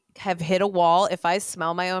truly have hit a wall. If I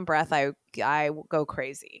smell my own breath, I go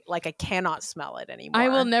crazy. Like I cannot smell it anymore. I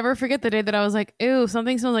will never forget the day that I was like, ew,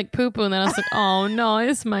 something smells like poo-poo. And then I was like, oh no,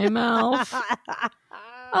 it's my mouth.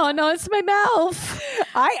 Oh no, it's my mouth.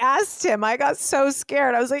 I asked him, I got so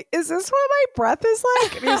scared. I was like, is this what my breath is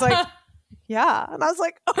like? And he was like, yeah. And I was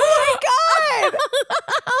like, oh my God.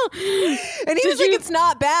 And he was like, it's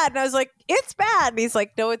not bad. And I was like, it's bad. And he's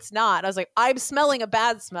like, no, it's not. And I was like, I'm smelling a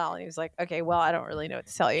bad smell. And he was like, okay, well, I don't really know what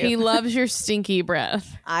to tell you. He loves your stinky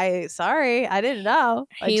breath. Sorry, I didn't know.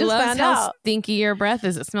 He loves how stinky your breath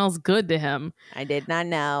is. It smells good to him. I did not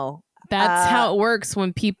know. That's how it works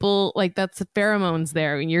when people, like, that's the pheromones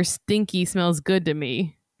there. And your stinky smells good to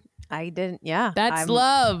me. I didn't. Yeah, that's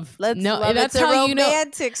love. That's how you know.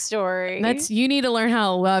 Romantic story. You need to learn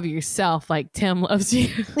how to love yourself, like Tim loves you.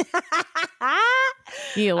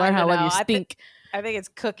 You need to learn how to love your stink. I think it's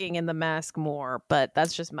cooking in the mask more, but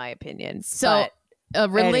that's just my opinion. So,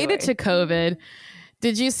 related to COVID,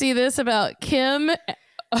 did you see this about Kim?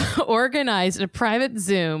 Organized a private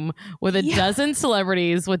Zoom with a dozen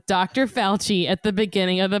celebrities with Dr. Fauci at the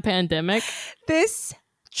beginning of the pandemic. This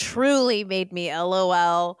truly made me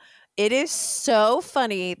LOL. It is so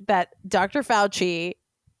funny that Dr. Fauci,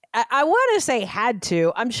 I want to say had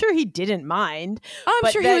to. I'm sure he didn't mind.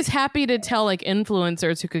 I'm sure he was happy to tell like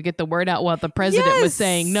influencers who could get the word out while the president was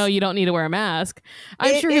saying, no, you don't need to wear a mask.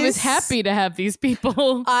 I'm sure he was happy to have these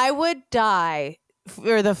people. I would die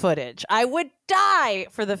for the footage. I would die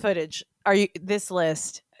for the footage. This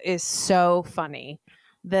list is so funny.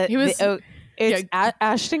 It's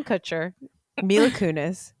Ashton Kutcher, Mila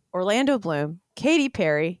Kunis, Orlando Bloom, Katy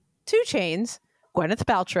Perry, 2 Chainz, Gwyneth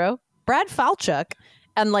Paltrow, Brad Falchuk,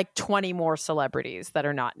 and like 20 more celebrities that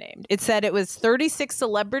are not named. It said it was 36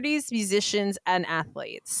 celebrities, musicians, and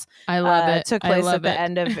athletes. I love it. Took place at the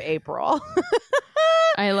end of April.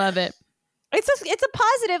 I love it. It's a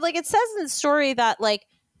positive. Like it says in the story that like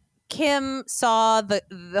Kim saw the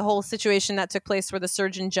whole situation that took place where the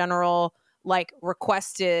Surgeon General like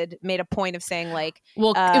made a point of saying like,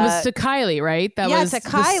 well, it was to Kylie, right? That was to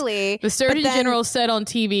Kylie. The Surgeon General said on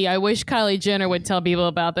TV, "I wish Kylie Jenner would tell people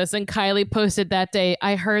about this." And Kylie posted that day,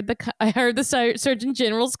 "I heard the Surgeon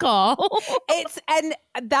General's call." And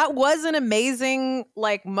that was an amazing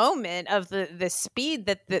like moment of the speed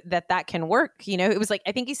that can work. You know, it was like,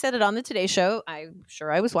 I think he said it on the Today Show. I'm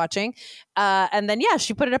sure I was watching, and then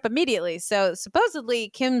she put it up immediately. So supposedly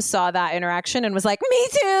Kim saw that interaction and was like, "Me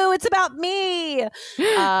too. It's about me."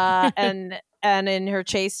 And in her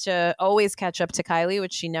chase to always catch up to Kylie,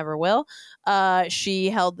 which she never will, she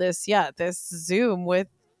held this Zoom with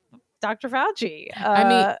Dr. Fauci. I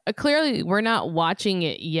mean, clearly we're not watching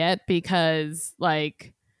it yet because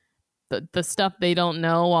like the stuff they don't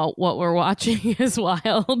know while what we're watching is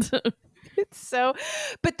wild. It's so,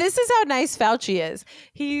 but this is how nice Fauci is.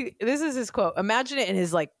 This is his quote. Imagine it in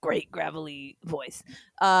his like great gravelly voice.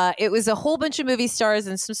 It was a whole bunch of movie stars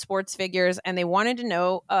and some sports figures, and they wanted to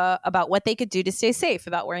know about what they could do to stay safe,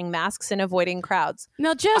 about wearing masks and avoiding crowds.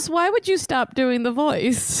 Now, Jess, why would you stop doing the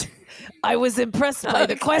voice? I was impressed by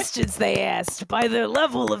the questions they asked, by their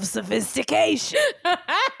level of sophistication.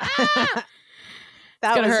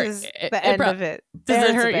 That was the end of it. Does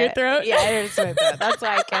it hurt your throat? Yeah, it hurts my throat. That's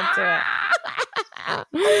why I can't do it.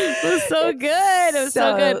 It was so good. It was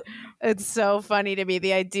so good. It's so funny to me,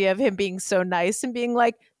 the idea of him being so nice and being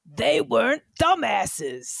like, they weren't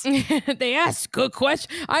dumbasses. They asked good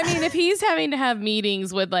questions. I mean, if he's having to have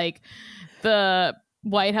meetings with like the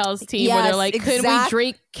White House team where they're like,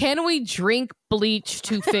 can we drink bleach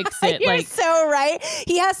to fix it? You're like, so right.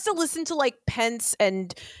 He has to listen to like Pence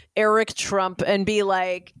and Eric Trump and be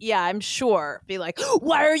like, yeah, I'm sure. Be like,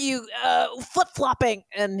 why are you flip-flopping?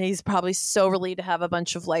 And he's probably so relieved to have a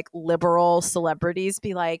bunch of like liberal celebrities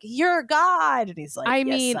be like, you're God. And he's like,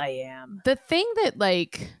 yes, I am. The thing that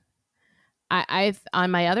like I've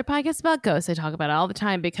on my other podcast about ghosts, I talk about it all the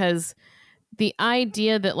time because the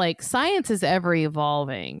idea that like science is ever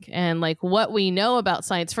evolving and like what we know about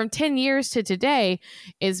science from 10 years to today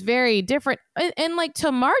is very different and like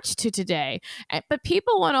to March to today. But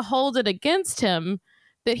people want to hold it against him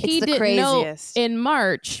that he didn't know in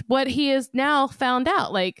March what he has now found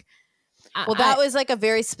out. Like, well, that was like a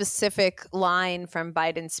very specific line from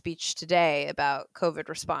Biden's speech today about COVID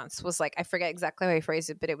response was like, I forget exactly how he phrased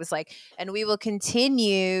it, but it was like, and we will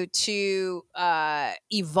continue to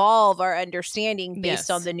evolve our understanding based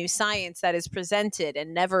on the new science that is presented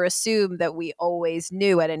and never assume that we always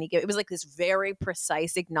knew at any given. It was like this very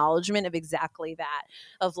precise acknowledgement of exactly that,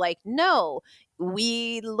 of like, no,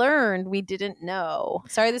 we learned we didn't know.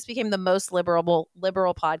 Sorry, this became the most liberal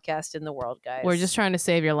podcast in the world, guys. We're just trying to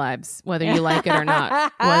save your lives, whether you like it or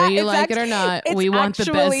not. Whether you like it or not, we want the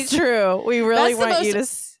best. It's actually true. We really want you to.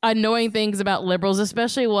 Annoying things about liberals,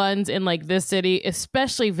 especially ones in like this city,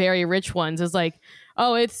 especially very rich ones, is like,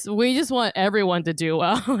 oh, we just want everyone to do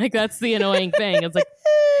well. Like that's the annoying thing. It's like,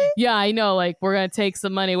 yeah, I know. Like we're gonna take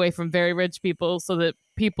some money away from very rich people so that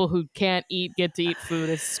people who can't eat get to eat food.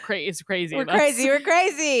 It's crazy. We're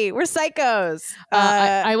crazy. We're psychos.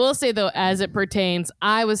 I will say though, as it pertains,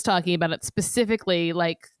 I was talking about it specifically.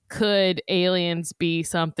 Like, could aliens be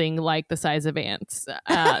something like the size of ants?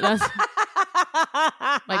 That's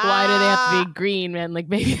like, why do they have to be green, man? Like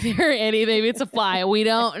maybe maybe it's a fly. We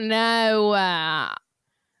don't know.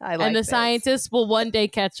 And the scientists will one day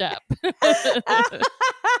catch up.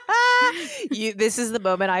 This is the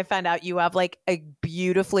moment I found out you have like a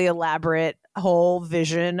beautifully elaborate whole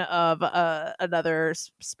vision of another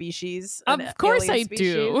species. Of course I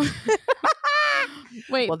do.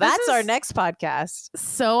 Wait, well, that's our next podcast.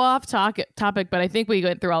 So off topic, but I think we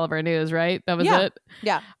went through all of our news, right? That was it?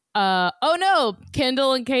 Yeah. Oh no,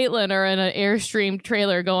 Kendall and Caitlin are in an Airstream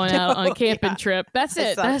trailer going out on a camping trip. That's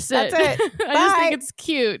it. I just think it's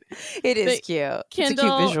cute. It is cute. Kendall it's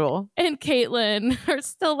a cute visual. And Caitlin are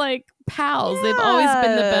still like pals. Yeah. They've always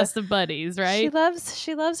been the best of buddies, right?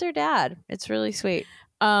 She loves her dad. It's really sweet.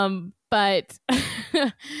 But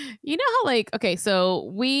you know how like, okay, so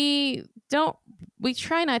we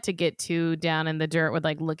try not to get too down in the dirt with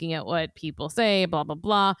like looking at what people say, blah, blah,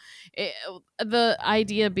 blah. The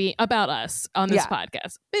idea being about us on this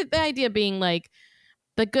podcast, the idea being like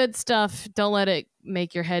the good stuff, don't let it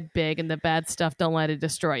make your head big, and the bad stuff, don't let it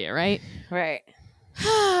destroy you. Right. Right.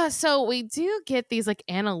 So we do get these like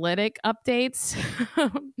analytic updates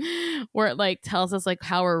where it like tells us like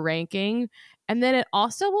how we're ranking. And then it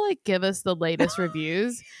also will like give us the latest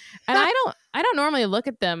reviews. And I don't normally look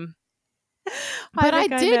at them. But I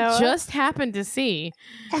did just happen to see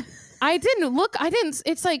I didn't look. I didn't.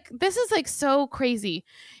 It's like, this is like so crazy.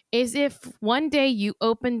 Is if one day you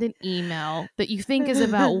opened an email that you think is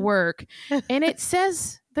about work and it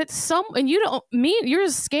says that and you're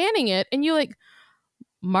just scanning it and you like,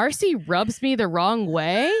 Marcy rubs me the wrong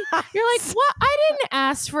way. You're like, what? I didn't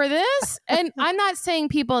ask for this. And I'm not saying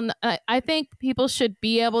people, I think people should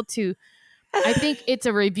be able to, I think it's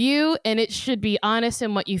a review and it should be honest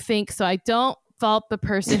in what you think. So I don't fault the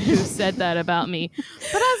person who said that about me.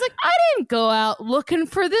 But I was like, I didn't go out looking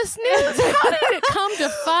for this news. How did it come to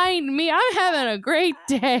find me? I'm having a great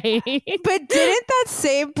day. But didn't that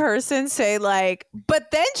same person say like, but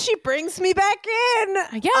then she brings me back in?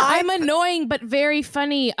 Yeah, I'm annoying but very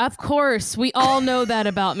funny. Of course, we all know that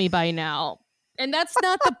about me by now. And that's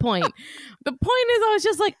not the point. The point is, I was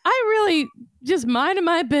just like, I really just minding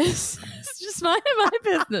my business. Just minding my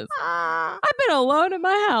business. I've been alone in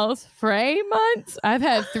my house for 8 months. I've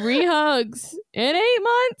had 3 hugs in 8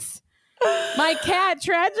 months. My cat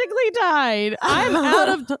tragically died. I'm out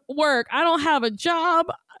of work. I don't have a job.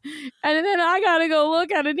 And then I got to go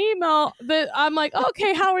look at an email that I'm like,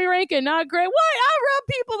 okay, how are we ranking? Not great. What? I rub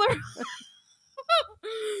people the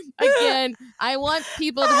Again, I want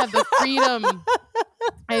people to have the freedom.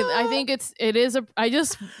 I think I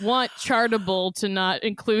just want Chartable to not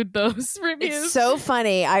include those reviews. It's so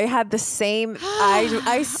funny. I had the same.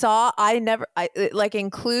 It like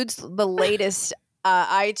includes the latest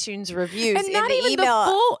iTunes reviews and not in the even email.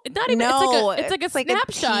 The full. Not even. No, it's like a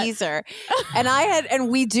snapshot. A teaser. And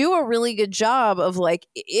we do a really good job of like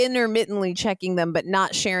intermittently checking them, but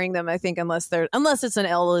not sharing them. I think unless it's an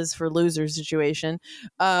L is for loser situation,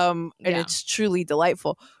 and it's truly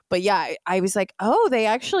delightful. But yeah, I was like, oh, they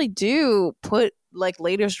actually do put like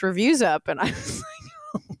latest reviews up, and I was like,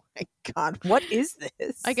 oh my God, what is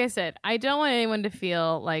this? Like I said, I don't want anyone to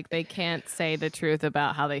feel like they can't say the truth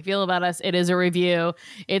about how they feel about us. It is a review.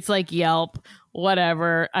 It's like Yelp,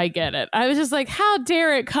 whatever. I get it. I was just like, how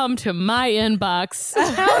dare it come to my inbox?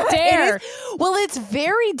 How dare? Well, it's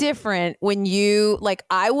very different when you like,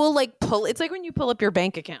 I will like it's like when you pull up your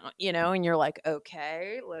bank account, and you're like,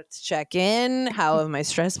 okay, let's check in. How have my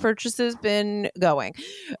stress purchases been going?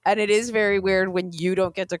 And it is very weird when you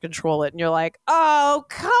don't get to control it and you're like, oh,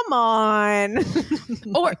 come on.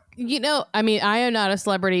 Or, I mean, I am not a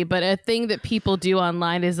celebrity, but a thing that people do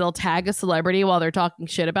online is they'll tag a celebrity while they're talking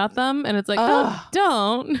shit about them. And it's like,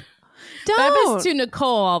 don't. That happens to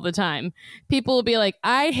Nicole all the time. People will be like,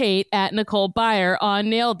 I hate at Nicole Byer on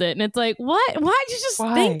Nailed It. And it's like, what? Why'd you just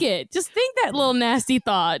think it? Just think that little nasty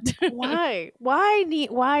thought. Why?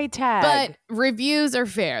 Why tag? But reviews are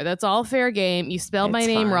fair. That's all fair game. You spelled my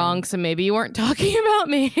name wrong, so maybe you weren't talking about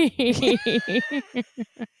me.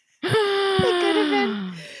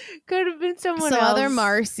 It could have been someone else. Some other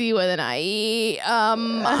Marcy with an IE. I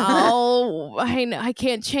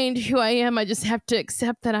can't change who I am. I just have to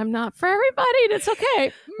accept that I'm not for everybody. And it's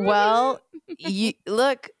okay. Well, you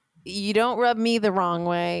don't rub me the wrong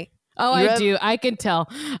way. Oh, I do. I can tell.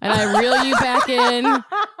 And I reel you back in.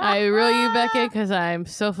 Because I'm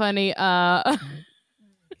so funny. I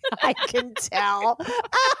can tell.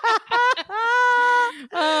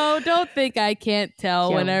 Oh, don't think I can't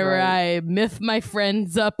tell whenever I miff my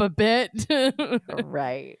friends up a bit.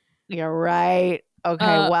 Right. You're right.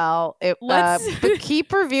 Okay, well, but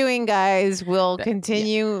keep reviewing, guys. We'll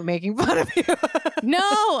continue making fun of you.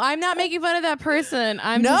 No, I'm not making fun of that person.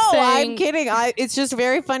 I'm kidding. It's just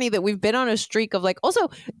very funny that we've been on a streak of like.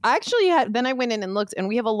 Also, then I went in and looked, and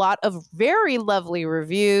we have a lot of very lovely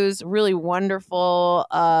reviews, really wonderful,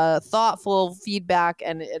 thoughtful feedback,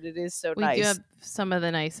 and it is so nice. We do have some of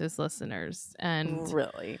the nicest listeners, and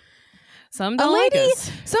really. Some don't like us.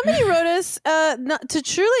 Somebody wrote us not to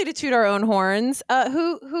toot our own horns.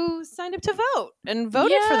 Who signed up to vote and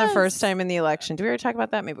voted for the first time in the election? Did we already talk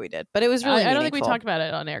about that? Maybe we did, but it was really. I don't think we talked about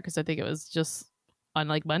it on air because I think it was just on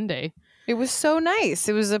like Monday. It was so nice.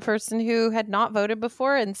 It was a person who had not voted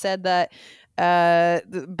before and said that.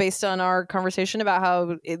 Based on our conversation about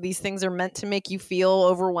how these things are meant to make you feel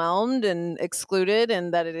overwhelmed and excluded,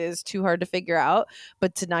 and that it is too hard to figure out,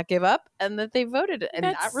 but to not give up, and that they voted, and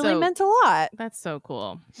that really meant a lot. That's so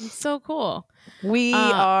cool. It's so cool. We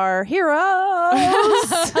are heroes.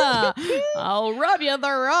 I'll rub you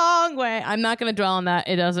the wrong way. I'm not going to dwell on that.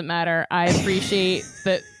 It doesn't matter. I appreciate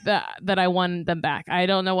that I won them back. I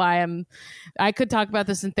don't know why I could talk about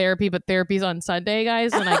this in therapy, but therapy's on Sunday,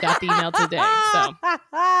 guys, and I got the email today. So.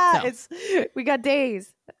 We got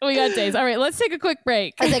days. All right, let's take a quick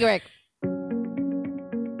break. Let's take a break.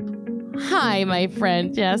 Hi, my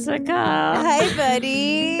friend Jessica. Hi,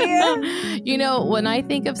 buddy. You know, when I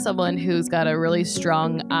think of someone who's got a really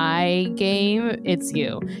strong eye game, it's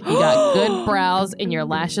you. You got good brows and your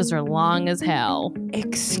lashes are long as hell.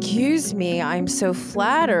 Excuse me, I'm so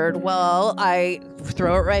flattered. Well, I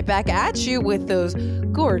throw it right back at you with those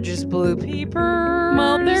gorgeous blue peepers.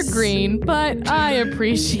 Well, they're green, but I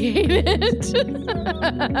appreciate it.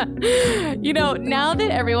 You know, now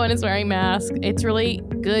that everyone is wearing masks, it's really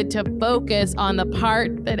good to focus on the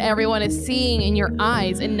part that everyone is seeing in your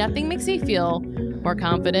eyes, and nothing makes me feel more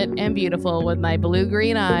confident and beautiful with my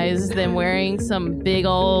blue-green eyes than wearing some big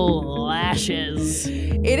old lashes.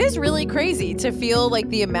 It is really crazy to feel like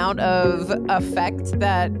the amount of effect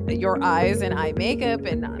that your eyes and eye makeup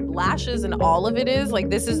and lashes and all of it is.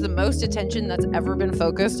 Like, this is the most attention that's ever been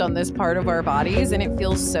focused on this part of our bodies, and it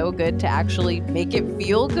feels so good to actually make it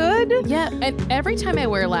feel good. Yeah, and every time I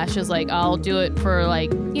wear lashes, like, I'll do it for,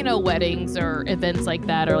 like, you know, weddings or events like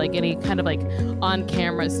that, or like any kind of like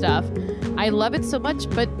on-camera stuff. I love it so much,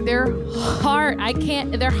 but they're hard.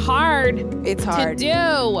 They're hard. It's hard to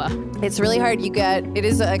do. It's really hard.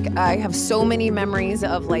 I have so many memories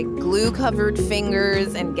of like glue covered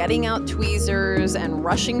fingers and getting out tweezers and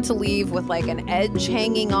rushing to leave with like an edge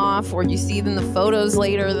hanging off, or you see in the photos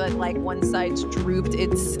later that like one side's drooped.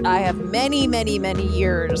 I have many, many, many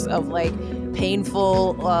years of like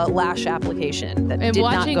painful lash application that did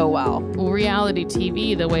not go well. Reality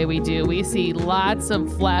TV the way we do, we see lots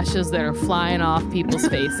of flashes that are flying off people's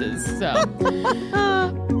faces. So,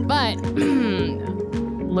 but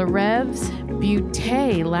Larev's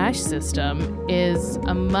Beauté lash system is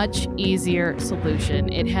a much easier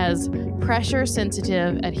solution. It has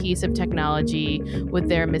pressure-sensitive adhesive technology with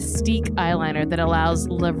their Mystique eyeliner that allows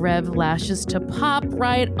Larev lashes to pop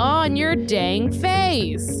right on your dang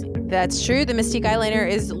face. That's true. The Mystique eyeliner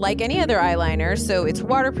is like any other eyeliner, so it's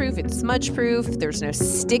waterproof, it's smudge-proof, there's no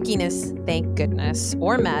stickiness, thank goodness,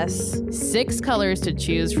 or mess. 6 colors to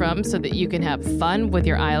choose from so that you can have fun with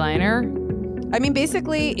your eyeliner. I mean,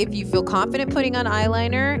 basically, if you feel confident putting on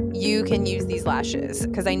eyeliner, you can use these lashes.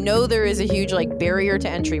 Because I know there is a huge like barrier to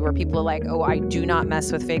entry where people are like, oh, I do not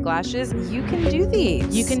mess with fake lashes. You can do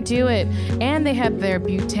these. You can do it. And they have their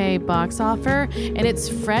Beauté box offer, and it's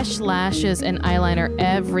fresh lashes and eyeliner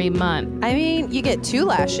every month. I mean, you get 2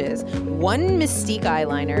 lashes, 1 Mystique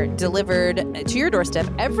eyeliner delivered to your doorstep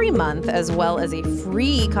every month, as well as a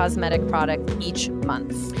free cosmetic product each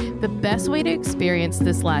month. The best way to experience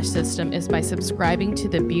this lash system is by subscribing to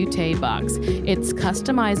the Beauté box. It's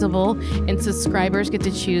customizable, and subscribers get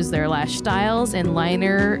to choose their lash styles and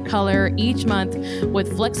liner color each month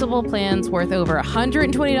with flexible plans worth over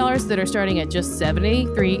 $120 that are starting at just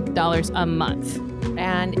 $73 a month.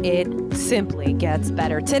 And it simply gets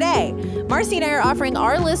better. Today, Marcy and I are offering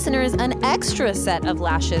our listeners an extra set of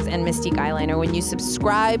lashes and Mystique eyeliner when you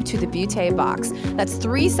subscribe to the Beauté box. That's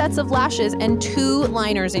 3 sets of lashes and 2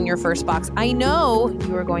 liners in your first box. I know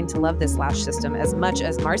you are going to love this lash system as much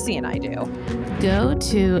as Marcy and I do. Go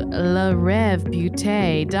to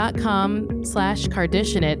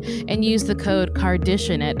larevbeauté.com/Carditionate and use the code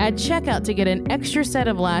Carditionate at checkout to get an extra set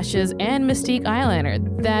of lashes and Mystique eyeliner.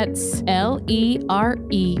 That's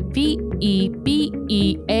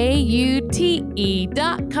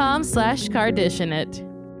LEREVEAUTE.com/Carditionate.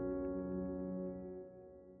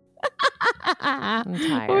 I'm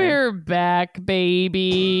tired. We're back,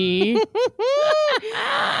 baby.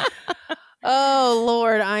 Oh,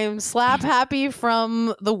 Lord, I'm slap happy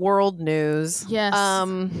from the world news. Yes.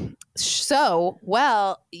 So,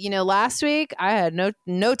 well, you know, last week I had no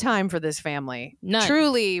time for this family. None.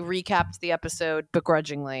 Truly recapped the episode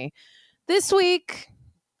begrudgingly. This week,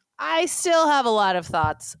 I still have a lot of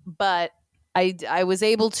thoughts, but I was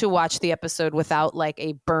able to watch the episode without like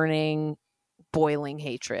a burning, boiling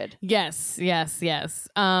hatred. Yes.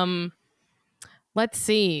 Let's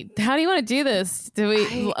see. How do you want to do this?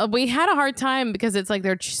 We had a hard time because it's like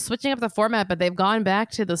they're switching up the format, but they've gone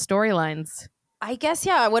back to the storylines. I guess,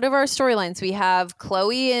 yeah. What are our storylines? We have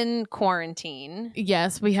Chloe in quarantine.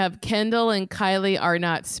 Yes, we have Kendall and Kylie are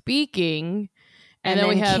not speaking. And then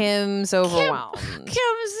we have Kim's overwhelmed.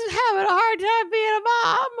 Kim's having a hard time being a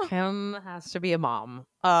mom. Kim has to be a mom.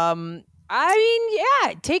 I mean,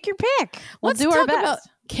 yeah, take your pick. Let's do our best. About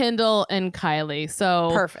Kendall and Kylie. So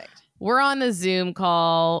perfect. We're on the Zoom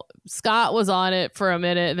call. Scott was on it for a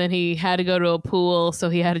minute, and then he had to go to a pool, so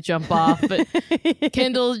he had to jump off. But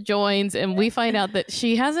Kendall joins, and we find out that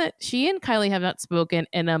she and Kylie have not spoken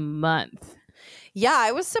in a month. Yeah,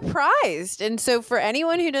 I was surprised. And so for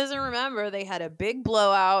anyone who doesn't remember, they had a big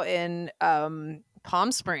blowout in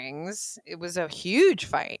Palm Springs, it was a huge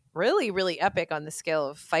fight. Really, really epic on the scale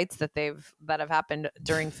of fights that have happened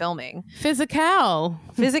during filming. Physical.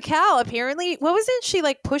 Apparently, what was it? She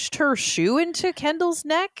like pushed her shoe into Kendall's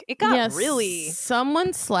neck. It got really.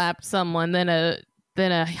 Someone slapped someone, then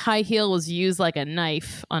a high heel was used like a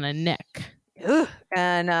knife on a neck. Ugh.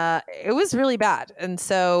 And it was really bad. And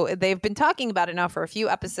so they've been talking about it now for a few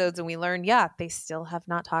episodes, and we learned, they still have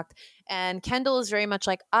not talked. And Kendall is very much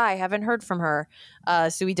like, I haven't heard from her.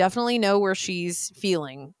 So we definitely know where she's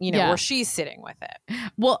feeling, where she's sitting with it.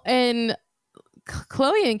 Well, and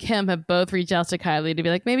Chloe and Kim have both reached out to Kylie to be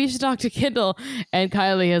like, maybe you should talk to Kendall. And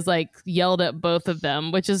Kylie has like yelled at both of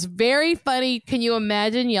them, which is very funny. Can you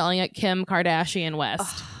imagine yelling at Kim Kardashian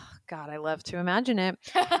West? God, I love to imagine it.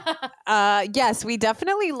 Yes, we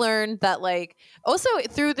definitely learned that, like, also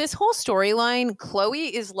through this whole storyline,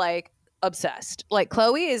 Chloe is like obsessed. Like,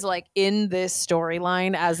 Chloe is like in this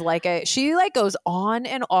storyline as like she like goes on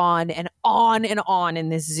and on and on and on in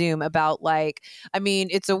this Zoom about like, I mean,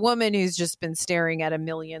 it's a woman who's just been staring at a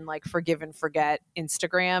million like forgive and forget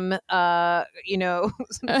Instagram,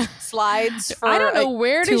 slides for I don't know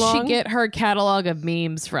where does long. she get her catalog of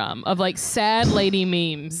memes from, of like sad lady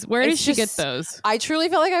memes. Where does she get those? I truly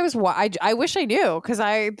felt like I wish I knew,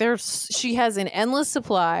 because she has an endless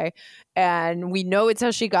supply. And we know it's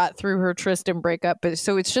how she got through her Tristan breakup. But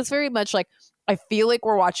so it's just very much like, I feel like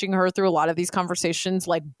we're watching her through a lot of these conversations,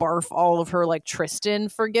 like barf all of her like Tristan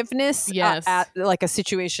forgiveness at like a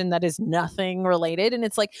situation that is nothing related. And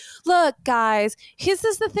it's like, look, guys, this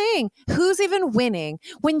is the thing. Who's even winning?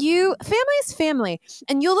 Family is family.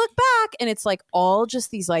 And you look back and it's like all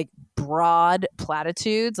just these like broad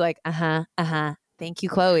platitudes, like, thank you,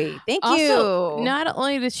 Chloe. Thank also, you. Not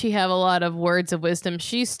only does she have a lot of words of wisdom,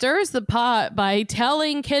 she stirs the pot by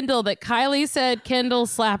telling Kendall that Kylie said Kendall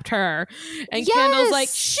slapped her. And Kendall's like,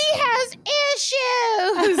 she has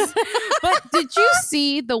issues. But did you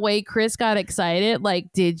see the way Chris got excited?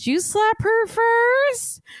 Like, did you slap her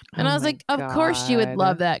first? And I was like, of course you would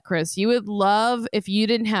love that, Chris. You would love if you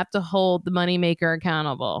didn't have to hold the moneymaker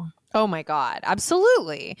accountable. Oh my God,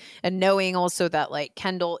 absolutely. And knowing also that like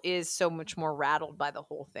Kendall is so much more rattled by the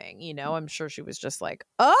whole thing, I'm sure she was just like,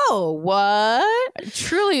 oh, what?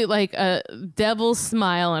 Truly like a devil's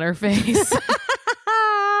smile on her face.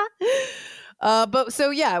 But so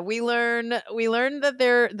yeah, we learn that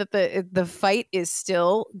the fight is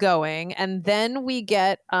still going, and then we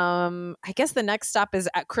get I guess the next stop is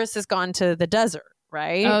Chris has gone to the desert.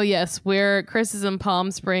 Right? Oh, yes. Where Chris is in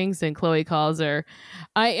Palm Springs and Chloe calls her.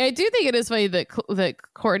 I do think it is funny that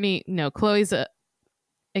Chloe's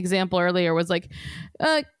example earlier was like,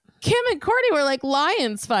 Kim and Courtney were like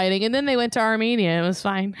lions fighting, and then they went to Armenia and it was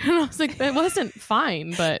fine. And I was like, it wasn't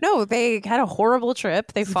fine, but. No, they had a horrible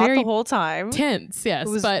trip. They fought the whole time. Tense, yes. It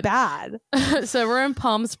was bad. So we're in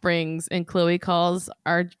Palm Springs and Chloe calls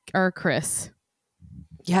our Chris.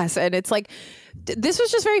 Yes, and it's like, this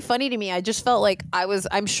was just very funny to me. I just felt like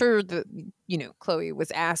I'm sure that, Chloe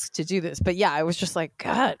was asked to do this. But yeah, I was just like,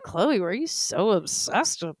 God, Chloe, were you so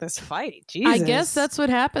obsessed with this fight? Jesus. I guess that's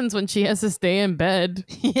what happens when she has to stay in bed.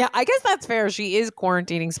 Yeah, I guess that's fair. She is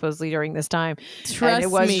quarantining supposedly during this time. Trust and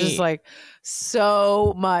it was me. just like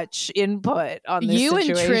so much input on this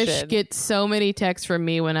situation. You and Trish get so many texts from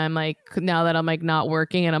me when I'm like, now that I'm like not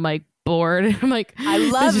working and I'm like, bored. I'm like, I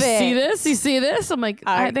love Did you it. see this? You see this? I'm like,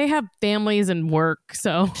 they have families and work,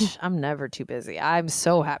 so I'm never too busy. I'm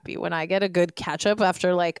so happy when I get a good catch up after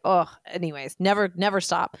anyways, never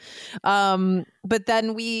stop. But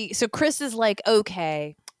then so Chris is like,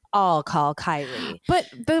 okay, I'll call Kylie. But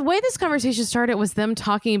the way this conversation started was them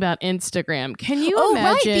talking about Instagram. Can you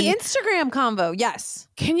imagine? Right, the Instagram convo? Yes.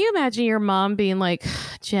 Can you imagine your mom being like,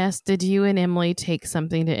 Jess, did you and Emily take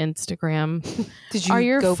something to Instagram? Are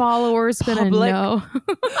your followers gonna know?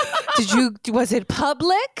 Was it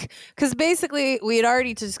public? Because basically we had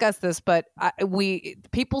already discussed this, but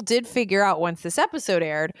people did figure out once this episode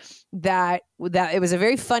aired that it was a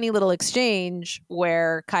very funny little exchange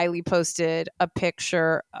where Kylie posted a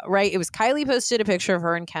picture, right? It was Kylie posted a picture of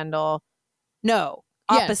her and Kendall. No,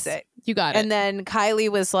 opposite. Yes, you got it. And then Kylie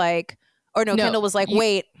was like, Kendall was like,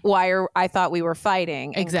 wait, I thought we were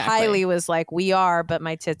fighting. And exactly. Kylie was like, we are, but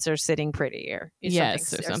my tits are sitting prettier.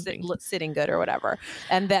 Yes, or something. Sitting good or whatever.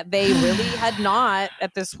 And that they really had not,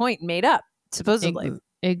 at this point, made up, supposedly.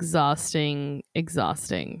 Exhausting.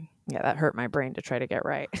 Yeah, that hurt my brain to try to get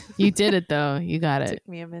right. You did it, though. You got it. Took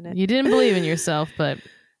me a minute. You didn't believe in yourself, but...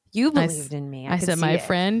 You believed in me. I said, my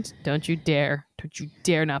friend, don't you dare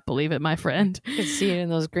not believe it, my friend. I could see it in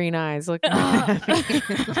those green eyes looking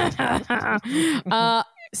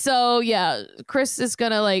So yeah, Chris is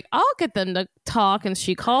gonna like, I'll get them to talk, and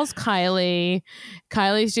she calls Kylie.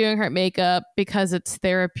 Kylie's doing her makeup because it's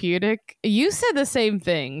therapeutic. You said the same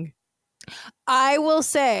thing. I will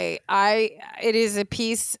say, it is a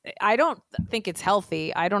piece. I don't think it's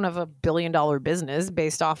healthy. I don't have a $1 billion business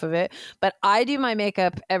based off of it, but I do my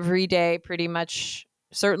makeup every day, pretty much,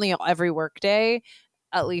 certainly every work day,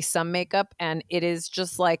 at least some makeup, and it is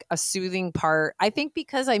just like a soothing part. I think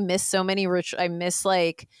because I miss so many I miss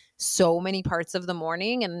like so many parts of the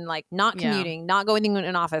morning, and like not commuting, not going to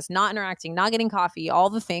an office, not interacting, not getting coffee,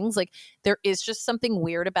 all the things. Like there is just something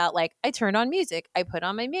weird about like I turned on music, I put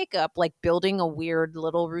on my makeup, like building a weird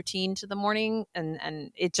little routine to the morning,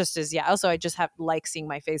 and it just is. Yeah. Also, I just have like seeing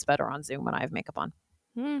my face better on Zoom when I have makeup on.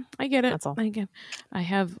 I get it. That's all. I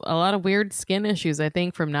have a lot of weird skin issues, I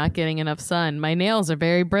think, from not getting enough sun. My nails are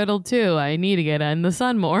very brittle too. I need to get in the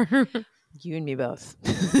sun more. You and me both.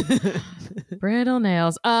 Brittle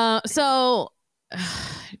nails. So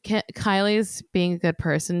Kylie's being a good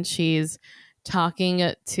person. She's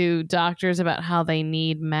talking to doctors about how they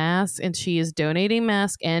need masks, and she is donating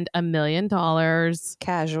masks and $1 million.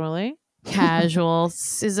 Casually. Casual.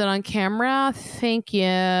 Is it on camera? Thank you.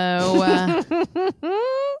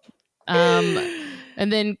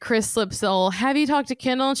 And then Chris slips the old, have you talked to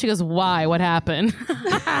Kendall? And she goes, why? What happened?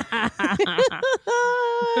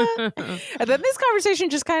 And then this conversation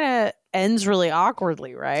just kind of ends really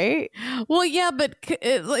awkwardly, right? Well, yeah, but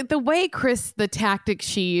like the way the tactics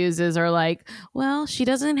she uses are like, well, she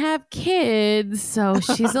doesn't have kids, so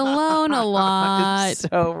she's alone a lot. It's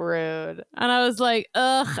so rude. And I was like,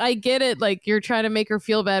 ugh, I get it. Like you're trying to make her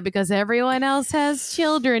feel bad because everyone else has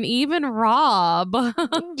children, even Rob.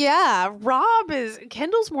 Yeah,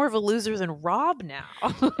 Kendall's more of a loser than Rob now.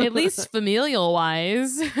 At least familial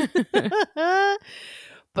wise.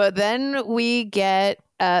 But then we get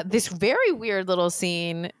this very weird little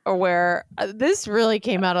scene where this really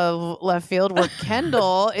came out of left field, where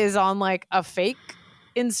Kendall is on like a fake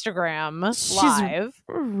Instagram live. She's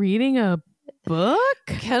reading a book?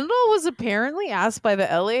 Kendall was apparently asked by the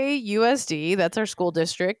LAUSD, that's our school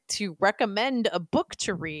district, to recommend a book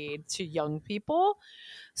to read to young people.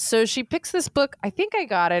 So she picks this book. I think I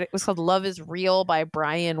got it. It was called Love is Real by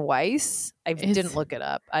Brian Weiss. I didn't look it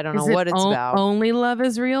up. I don't know what it's about. Only Love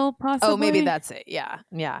is Real, possibly? Oh, maybe that's it. Yeah.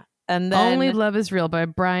 Yeah. And then Only Love is Real by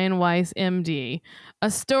Brian Weiss, MD. A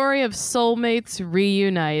story of soulmates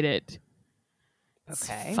reunited.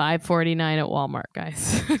 Okay. $5.49 at Walmart,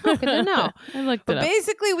 guys. Good to know. I looked it up.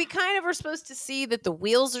 Basically, we kind of are supposed to see that the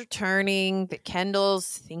wheels are turning, that Kendall's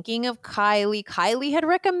thinking of Kylie. Kylie had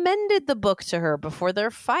recommended the book to her before their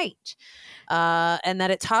fight. And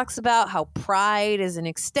that it talks about how pride is an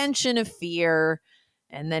extension of fear.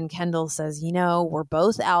 And then Kendall says, we're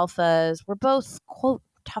both alphas. We're both, quote,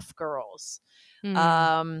 tough girls.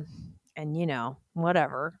 And,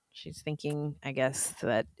 whatever. She's thinking, I guess,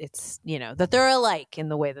 that it's, that they're alike in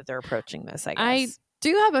the way that they're approaching this, I guess. I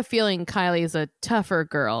do have a feeling Kylie's a tougher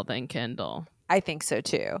girl than Kendall. I think so,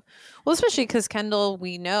 too. Well, especially because Kendall,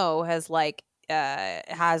 we know, has,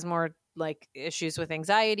 has more, issues with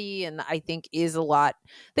anxiety, and I think is a lot.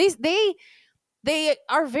 They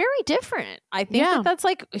are very different. I think that's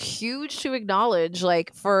huge to acknowledge,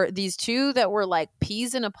 for these two that were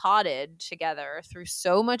peas in a potted together through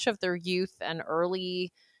so much of their youth and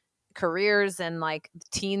early careers and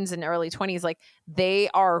teens and early 20s. They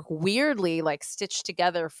are weirdly stitched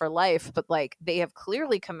together for life, but they have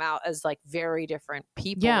clearly come out as very different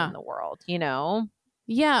people in the world,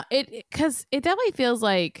 Yeah, because it definitely feels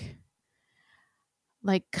like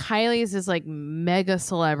Kylie's is mega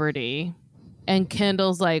celebrity. And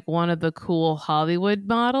Kendall's one of the cool Hollywood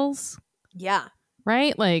models. Yeah.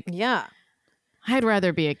 Right? Yeah. I'd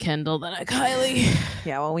rather be a Kendall than a Kylie.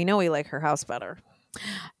 Yeah, well, we know we like her house better.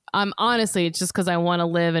 Honestly, it's just because I want to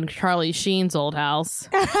live in Charlie Sheen's old house.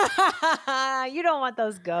 You don't want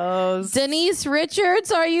those ghosts. Denise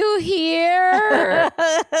Richards, are you here?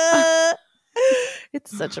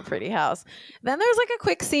 It's such a pretty house. Then there's a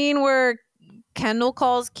quick scene where Kendall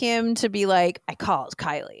calls Kim to be I called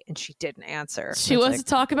Kylie, and she didn't answer. She wants to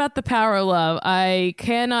talk about the power of love. I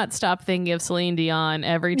cannot stop thinking of Celine Dion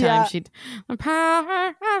every time she... The power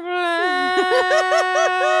of love.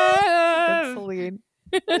 Good Celine.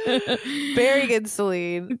 Very good,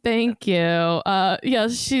 Celine. Thank you.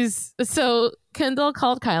 She's... So Kendall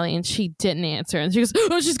called Kylie, and she didn't answer. And she goes,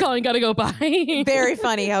 oh, she's calling, gotta go, bye. Very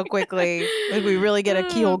funny how quickly we really get a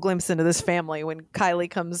keyhole glimpse into this family when Kylie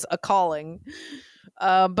comes a-calling.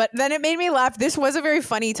 But then it made me laugh. This was a very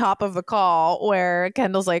funny top of the call where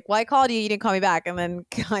Kendall's well, I called you, you didn't call me back. And then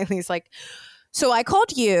Kylie's So I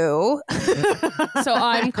called you. So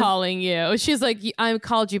I'm calling you. She's like, I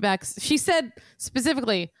called you back. She said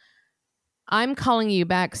specifically, I'm calling you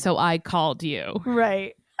back, so I called you.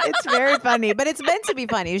 Right. It's very funny, but it's meant to be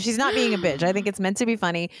funny. She's not being a bitch. I think it's meant to be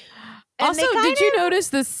funny. And also, did you notice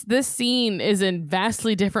this scene is in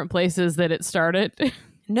vastly different places that it started?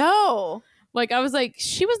 No. Like, I was like,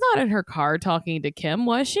 she was not in her car talking to Kim,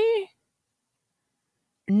 was she?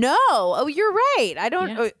 No. Oh, you're right. I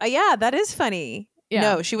don't. Yeah. Yeah, that is funny. Yeah.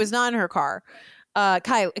 No, she was not in her car.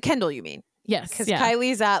 Kendall, you mean? Yes. Because Yeah.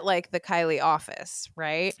 Kylie's at like the Kylie office,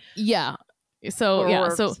 right? Yeah. So, Or yeah.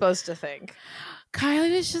 we're So supposed to think.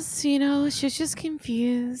 Kylie was just, she was just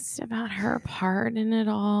confused about her part in it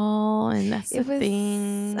all. And that's the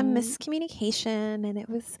thing. A miscommunication and it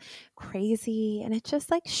was crazy and it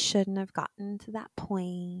just like shouldn't have gotten to that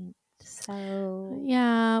point. So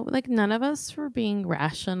Yeah, like none of us were being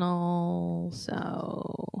rational.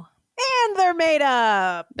 So and they're made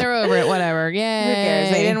up. they're over it. Whatever. Yeah. Who cares?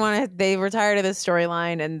 They didn't want to. They were tired of this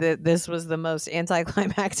storyline, and this was the most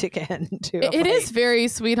anticlimactic end to a It fight. is very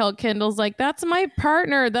sweet how Kendall's like, that's my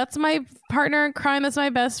partner. That's my partner in crime. That's my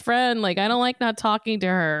best friend. Like, I don't like not talking to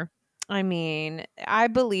her. I mean, I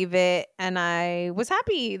believe it, and I was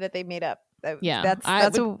happy that they made up. Yeah,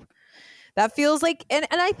 that feels like, and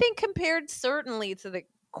I think compared certainly to the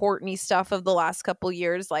Kourtney stuff of the last couple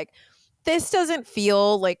years, like this doesn't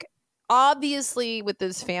feel like. Obviously, with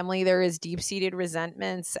this family, there is deep-seated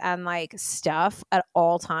resentments and like stuff at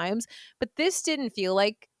all times. But this didn't feel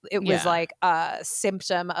like it was like a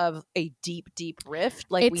symptom of a deep rift.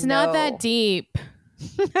 Like it's not that deep.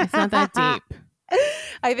 It's not that deep.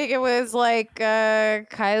 I think it was like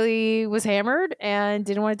Kylie was hammered and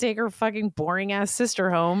didn't want to take her fucking boring ass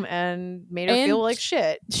sister home and made her feel like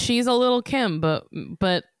shit. She's a little Kim,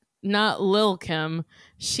 but not Lil Kim.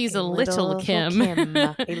 She's a little Kim. A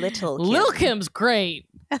little Kim. Lil Kim's great.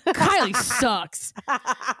 Kylie sucks.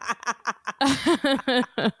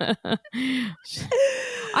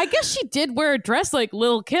 I guess she did wear a dress like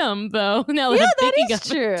Lil Kim, though. Now yeah, that is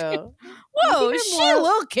true. Whoa, is she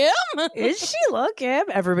Lil Kim? Is she Lil Kim?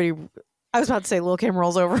 Everybody, I was about to say Lil Kim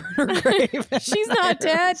rolls over in her grave. She's not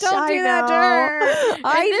dead. Don't do that to her.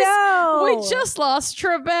 I know. We just lost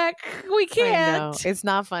Trebek. We can't. It's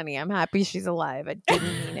not funny. I'm happy she's alive. I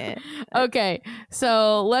didn't mean it. Okay,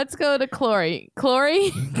 so let's go to Khloe.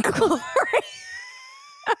 Khloe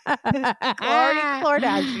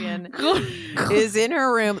Kardashian is in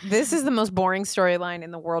her room. This is the most boring storyline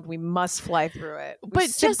in the world. We must fly through it. But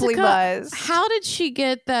simply Jessica, how did she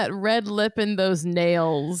get that red lip and those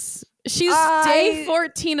nails? She's day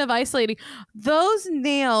 14 of isolating. Those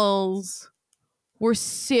nails were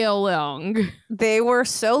so long. They were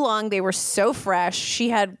so long. They were so fresh. She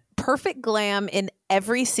had perfect glam in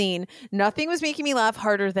every scene. Nothing was making me laugh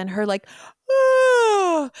harder than her like,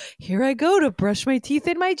 oh, here I go to brush my teeth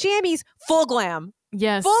in my jammies. Full glam.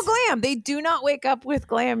 Yes. Full glam. They do not wake up with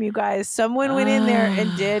glam, you guys. Someone went in there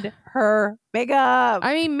and did her makeup.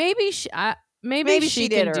 I mean, maybe she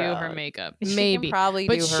can do her makeup. Maybe. She can probably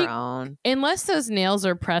do her own. Unless those nails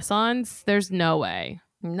are press-ons, there's no way.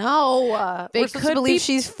 No. We're supposed to believe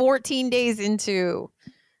she's 14 days into.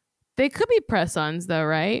 They could be press-ons though,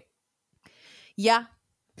 right? Yeah.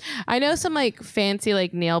 I know some like fancy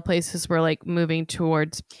like nail places were like moving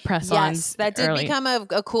towards press-ons. Yes, that did become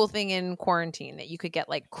a cool thing in quarantine, that you could get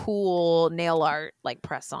like cool nail art like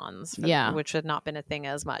press-ons. Which had not been a thing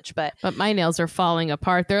as much. But my nails are falling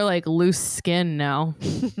apart. They're like loose skin now.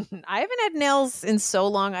 I haven't had nails in so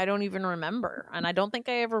long I don't even remember, and I don't think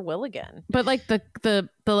I ever will again. But like the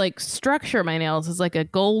like structure of my nails is like a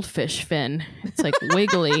goldfish fin. It's like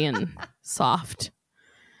wiggly and soft.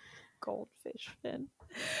 Goldfish fin.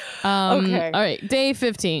 Okay. All right. Day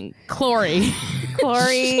 15.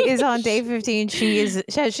 Khloe is on day 15. She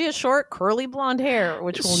has short curly blonde hair,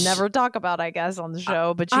 which we'll never talk about, I guess, on the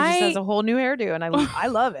show. But she just has a whole new hairdo, and I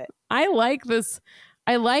love it. I like this.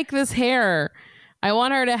 I like this hair. I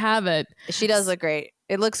want her to have it. She does look great.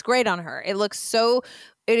 It looks great on her.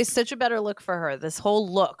 It is such a better look for her. This whole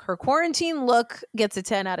look, her quarantine look, gets a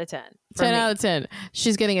 10 out of 10. 10 out of 10.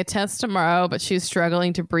 She's getting a test tomorrow, but she's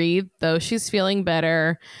struggling to breathe, though she's feeling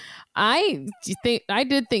better. I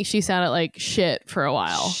did think she sounded like shit for a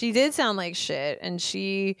while. She did sound like shit, and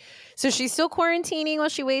she's still quarantining while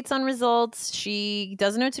she waits on results. She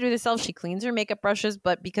doesn't know what to do with herself. She cleans her makeup brushes,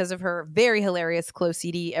 but because of her very hilarious Khloe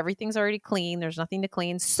CD, everything's already clean. There's nothing to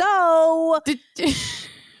clean. So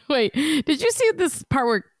Wait, did you see this part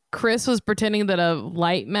where Chris was pretending that a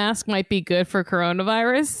light mask might be good for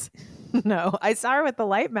coronavirus? No, I saw her with the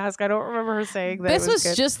light mask. I don't remember her saying that. This was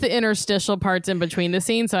good. just the interstitial parts in between the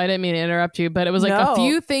scenes, so I didn't mean to interrupt you, but it was like a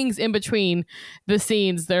few things in between the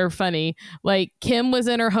scenes. They're funny. Like Kim was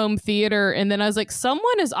in her home theater, and then I was like,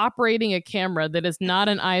 someone is operating a camera that is not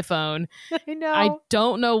an iPhone. I know. I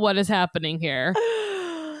don't know what is happening here.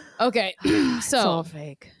 Okay, It's all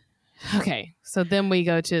fake. Okay, so then we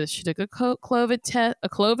go to she took a COVID test. A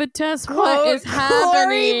COVID test. What is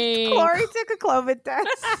happening? Chloe took a COVID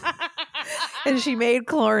test, and she made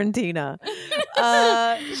Florentina.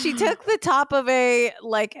 She took the top of a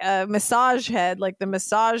massage head, like the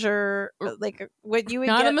massager, like what you would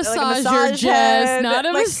not get, a massager, like a massage Jess. head, Not a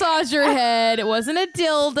massager head. It wasn't a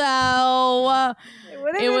dildo.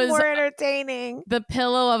 It was more entertaining. The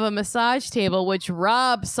pillow of a massage table, which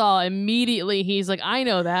Rob saw immediately. He's like, I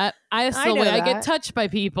know that. That's the way I get touched by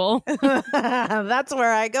people. That's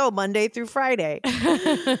where I go Monday through Friday.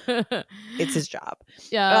 It's his job.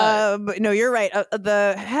 Yeah. But no, you're right.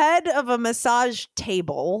 The head of a massage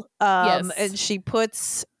table. Yes. And she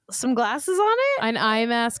puts some glasses on it, an eye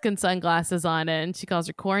mask and sunglasses on it, and she calls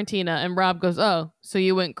her Quarantina, and Rob goes, oh, so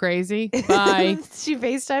you went crazy? Bye. She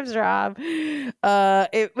FaceTimes Rob.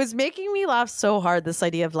 It was making me laugh so hard, this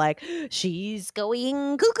idea of like she's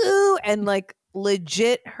going cuckoo, and like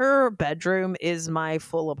legit her bedroom is my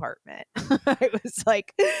full apartment. I was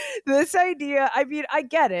like, this idea, I mean, I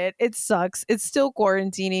get it, it sucks, it's still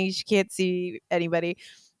quarantining, she can't see anybody.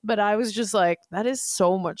 But I was just like, that is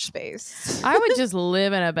so much space. I would just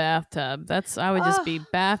live in a bathtub. I would just be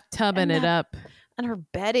bathtubing it up. And her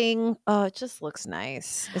bedding, it just looks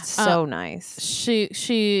nice. It's so nice.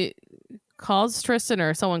 She calls Tristan,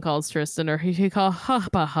 or someone calls Tristan, or he called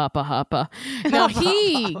Hoppa. Now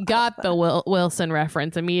he got the Wilson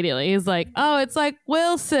reference immediately. He's like, oh, it's like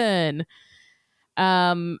Wilson.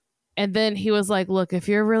 And then he was like, look, if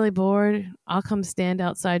you're really bored, I'll come stand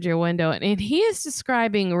outside your window. And he is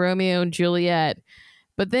describing Romeo and Juliet.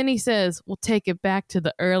 But then he says, we'll take it back to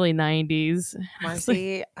the early 90s.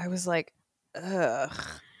 Marcy, I was like, ugh,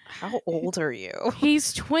 how old are you?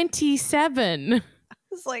 He's 27. I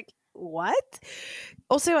was like, what?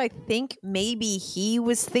 Also, I think maybe he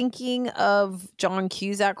was thinking of John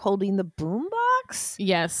Cusack holding the boombox.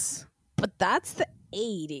 Yes. But that's the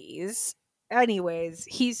 80s. Anyways,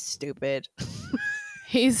 he's stupid.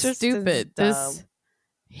 He's stupid. We'll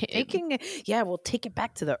take it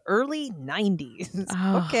back to the early 90s.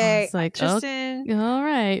 Oh, okay, it's like, Tristan, okay, all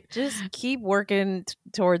right. Just keep working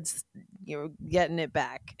towards getting it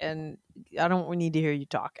back, and I don't need to hear you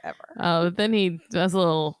talk ever. Oh, then he does a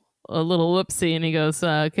little whoopsie, and he goes,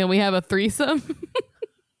 "Can we have a threesome?"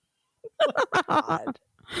 God.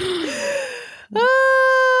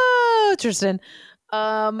 Oh, Tristan.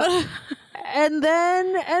 And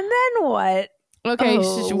then what? Okay,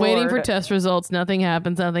 she's waiting for test results. Nothing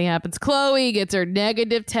happens. Chloe gets her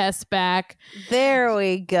negative test back. There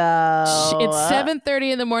we go. It's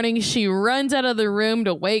 7:30 in the morning. She runs out of the room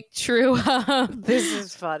to wake True up. This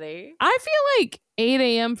is funny. I feel like 8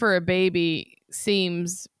 a.m. for a baby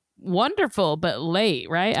seems wonderful, but late,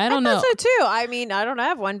 right? I don't know. So too. I mean, I don't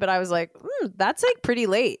have one, but I was like, that's like pretty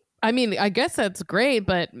late. I mean, I guess that's great,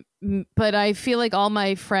 but I feel like all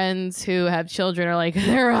my friends who have children are like,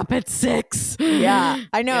 they're up at 6. Yeah,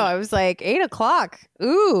 I know. Yeah. I was like 8 o'clock.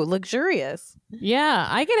 Ooh, luxurious. Yeah,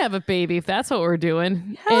 I could have a baby if that's what we're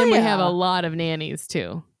doing. Hell and yeah. We have a lot of nannies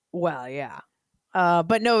too. Well, yeah.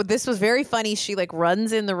 But no, this was very funny. She like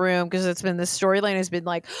runs in the room because it's been the storyline has been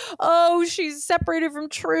like, oh, she's separated from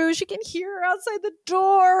True. She can hear her outside the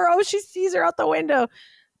door. Oh, she sees her out the window.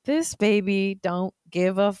 This baby don't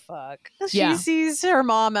give a fuck. She sees her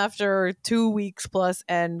mom after 2 weeks plus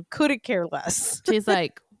and couldn't care less. She's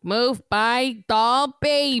like, move by doll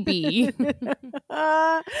baby.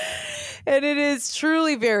 And it is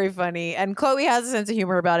truly very funny. And Chloe has a sense of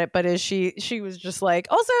humor about it, but she was just like,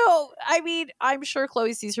 also, I mean, I'm sure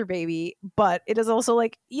Chloe sees her baby, but it is also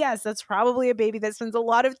like, yes, that's probably a baby that spends a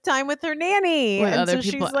lot of time with her nanny. With and so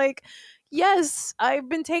people. She's like, yes, I've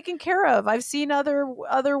been taken care of. I've seen other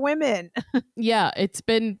women. Yeah, it's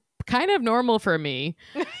been kind of normal for me.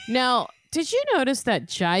 Now, did you notice that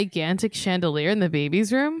gigantic chandelier in the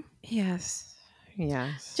baby's room? Yes.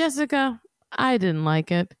 Jessica, I didn't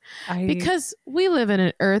like it. Because we live in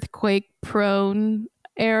an earthquake-prone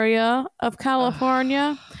area of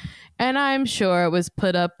California, and I'm sure it was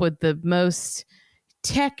put up with the most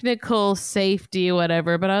technical safety,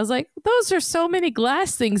 whatever, but I was like, those are so many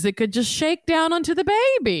glass things that could just shake down onto the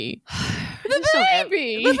baby. The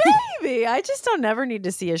baby. I just don't ever need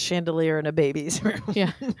to see a chandelier in a baby's room.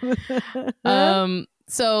 Yeah.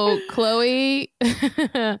 So Chloe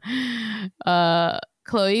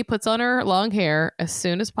Chloe puts on her long hair as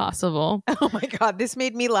soon as possible. Oh my God, this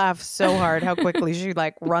made me laugh so hard how quickly she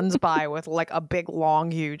like runs by with like a big,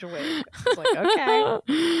 long, huge wig. It's like,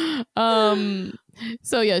 okay.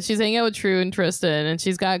 So yeah, she's hanging out with True and Tristan, and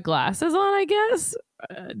she's got glasses on, I guess.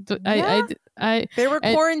 They were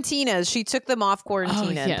quarantinas. She took them off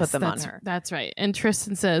quarantina and put them on her. That's right. And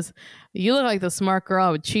Tristan says, "You look like the smart girl I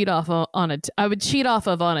would cheat off of on a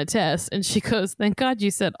test." And she goes, "Thank God you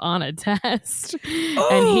said on a test."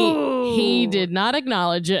 And he did not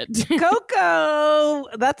acknowledge it. Coco,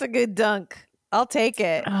 that's a good dunk. I'll take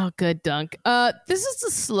it. Oh, good dunk. This is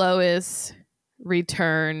the slowest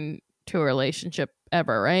return to a relationship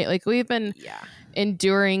ever, right? Like we've been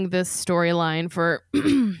enduring this storyline for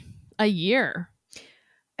a year.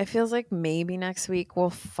 It feels like maybe next week we'll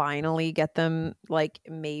finally get them, like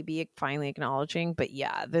maybe finally acknowledging. But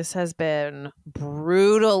yeah, this has been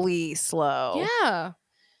brutally slow. Yeah.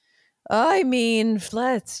 I mean,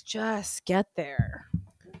 let's just get there.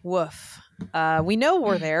 Woof. We know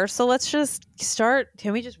we're there, so let's just start.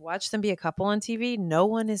 Can we just watch them be a couple on TV? No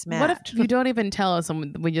one is mad. What if you don't even tell us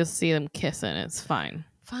and we just see them kissing? It's fine.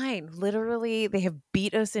 Fine. Literally, they have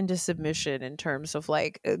beat us into submission in terms of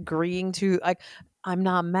like agreeing to like, I'm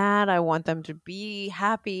not mad. I want them to be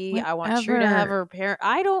happy. Whatever. I want True to have her parent.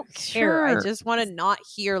 I don't care. I Sure. just want to not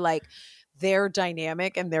hear like their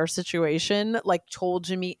dynamic and their situation like told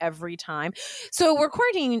to me every time. So we're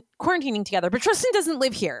quarantining together, but Tristan doesn't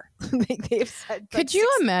live here. They've said like Could you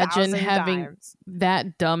imagine 6,000 having times.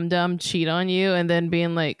 that dumb cheat on you and then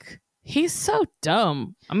being like, he's so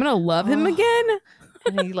dumb, I'm gonna love him again?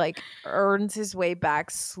 And he like earns his way back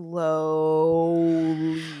slowly.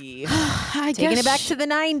 Taking it back to the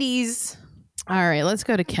 90s. All right, let's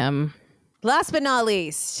go to Kim. Last but not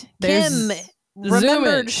least, There's Kim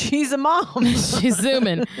remembered she's a mom. She's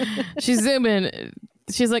zooming.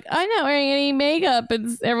 She's like, I'm not wearing any makeup.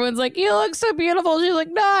 And everyone's like, you look so beautiful. She's like,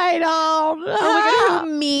 no, I don't. Oh my God,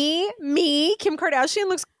 who, me? Kim Kardashian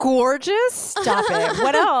looks gorgeous. Stop it.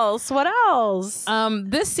 What else?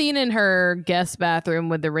 This scene in her guest bathroom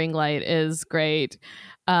with the ring light is great.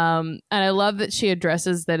 And I love that she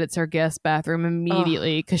addresses that it's her guest bathroom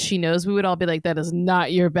immediately because she knows we would all be like, that is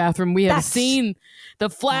not your bathroom. We have seen the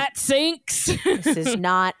flat sinks. This is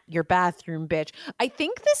not your bathroom, bitch. I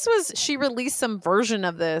think she released some version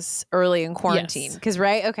of this early in quarantine. Because,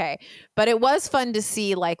 right? Okay. But it was fun to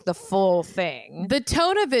see like the full thing. The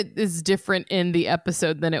tone of it is different in the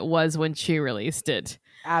episode than it was when she released it.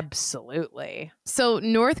 Absolutely. So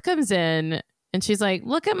North comes in. And she's like,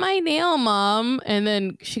 look at my nail, Mom. And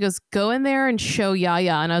then she goes, go in there and show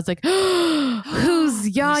Yaya. And I was like, who's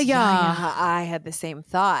Yaya? I had the same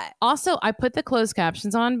thought. Also, I put the closed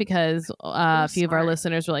captions on because a few of our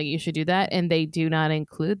listeners were like, you should do that. And they do not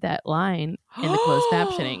include that line in the closed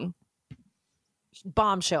captioning.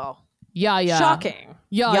 Bombshell. Yaya. Shocking.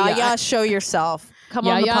 Yaya, show yourself. Come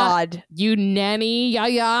on the pod. You nanny,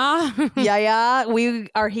 Yaya. Yaya, we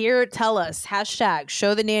are here. Tell us. Hashtag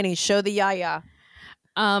show the nanny, show the Yaya.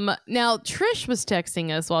 Now Trish was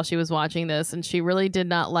texting us while she was watching this, and she really did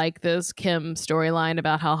not like this Kim storyline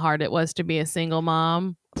about how hard it was to be a single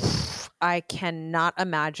mom. I cannot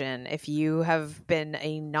imagine if you have been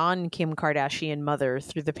a non-Kim Kardashian mother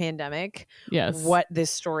through the pandemic, what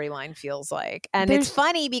this storyline feels like. And it's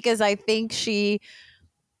funny because I think she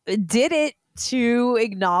did it to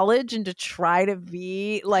acknowledge and to try to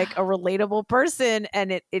be like a relatable person,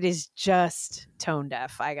 and it is just tone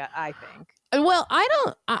deaf. I think. Well,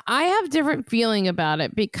 I have different feeling about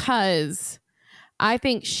it because I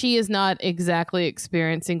think she is not exactly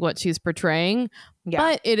experiencing what she's portraying. Yeah.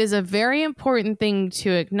 But it is a very important thing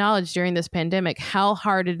to acknowledge during this pandemic how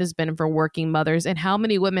hard it has been for working mothers and how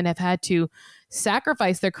many women have had to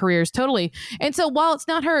sacrifice their careers totally. And so while it's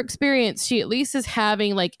not her experience, she at least is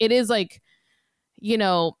having like, it is like, you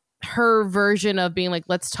know, her version of being like,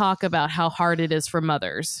 let's talk about how hard it is for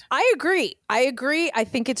mothers. I agree. I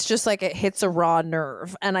think it's just like it hits a raw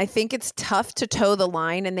nerve. And I think it's tough to toe the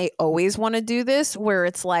line. And they always want to do this where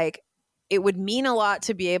it's like, it would mean a lot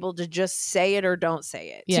to be able to just say it or don't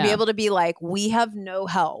say it. Yeah. To be able to be like, we have no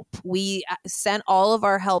help. We sent all of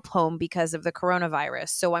our help home because of the coronavirus.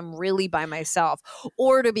 So I'm really by myself.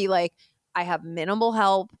 Or to be like, I have minimal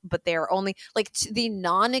help, but they're only like the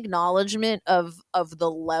non-acknowledgement of the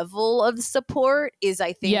level of support is,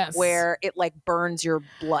 I think, where it like burns your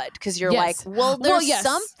blood because you're like, well, there's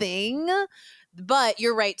something. But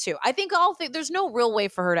you're right, too. I think there's no real way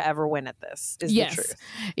for her to ever win at this, is the truth.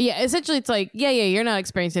 Yeah, essentially it's like, you're not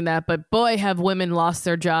experiencing that, but boy, have women lost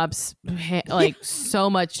their jobs like so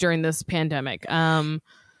much during this pandemic. I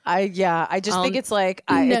I just think it's like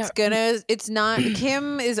it's not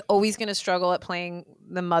Kim is always gonna struggle at playing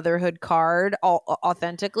the motherhood card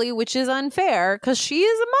authentically, which is unfair because she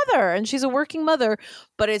is a mother and she's a working mother,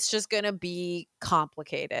 but it's just gonna be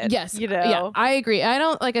complicated. Yes. You know? Yeah, I agree. I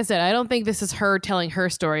don't think this is her telling her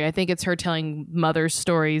story. I think it's her telling mother's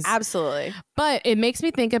stories. Absolutely. But it makes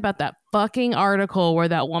me think about that fucking article where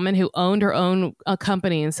that woman who owned her own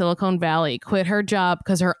company in Silicon Valley quit her job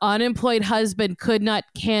because her unemployed husband could not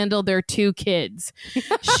handle their 2 kids.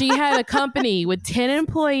 She had a company with 10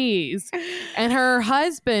 employees, and her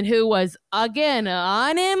husband, who was again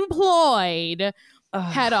unemployed,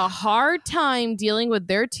 had a hard time dealing with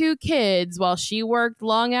their 2 kids while she worked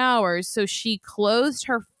long hours. So she closed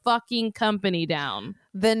her fucking company down.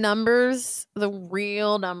 The numbers, the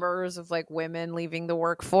real numbers of like women leaving the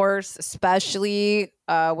workforce, especially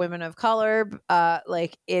women of color,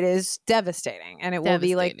 like it is devastating, and it will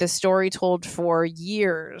be like the story told for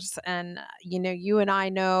years. And you and I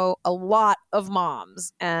know a lot of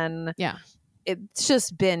moms, and it's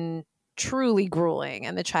just been truly grueling,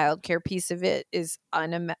 and the childcare piece of it is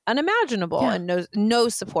unimaginable, and no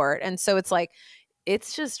support. And so it's like,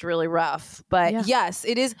 it's just really rough. But yes,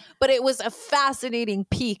 it is. But it was a fascinating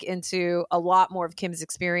peek into a lot more of Kim's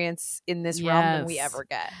experience in this realm than we ever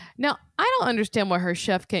get. Now, I don't understand why her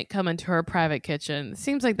chef can't come into her private kitchen.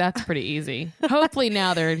 Seems like that's pretty easy. Hopefully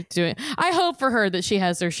now they're doing. I hope for her that she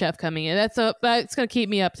has their chef coming in. That's going to keep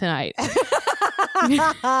me up tonight.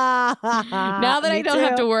 Now that I don't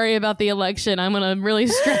have to worry about the election, I'm going to really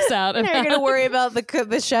stress out. You're going to worry about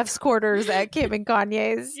the chef's quarters at Kim and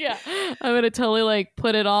Kanye's. Yeah, I'm going to totally like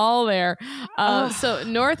put it all there. So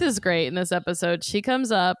North is great in this episode. She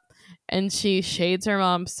comes up and she shades her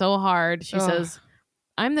mom so hard. She says,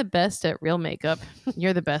 "I'm the best at real makeup.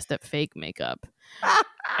 You're the best at fake makeup."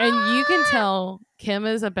 And you can tell Kim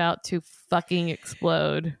is about to fucking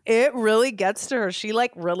explode. It really gets to her. She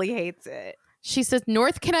like really hates it. She says,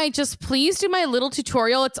 "North, can I just please do my little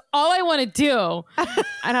tutorial? It's all I want to do."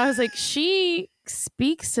 And I was like, she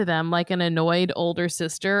speaks to them like an annoyed older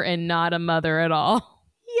sister and not a mother at all.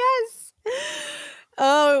 Yes.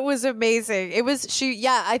 Oh, it was amazing. It was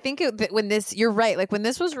I think when this, you're right. Like when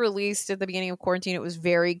this was released at the beginning of quarantine, it was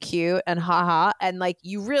very cute and haha. And like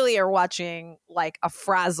you really are watching like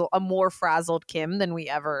a more frazzled Kim than we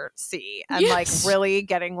ever see. And like really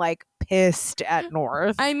getting like pissed at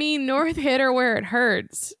North. I mean, North hit her where it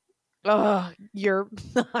hurts. Oh,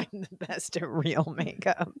 I'm the best at real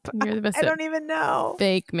makeup. You're the best. I don't even know.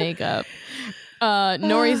 Fake makeup.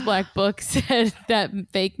 Nori's Black Book said that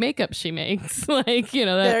fake makeup she makes. Like,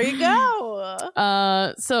 there you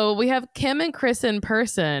go. So we have Kim and Chris in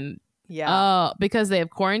person. Yeah. Because they have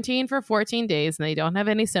quarantined for 14 days and they don't have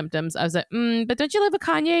any symptoms. I was like, but don't you live with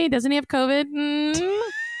Kanye? Doesn't he have COVID?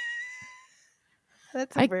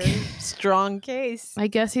 That's a very strong case. I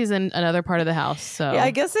guess he's in another part of the house. So yeah,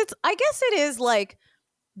 I guess it is like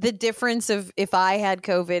the difference of if I had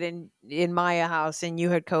COVID in my house and you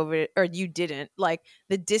had COVID or you didn't, like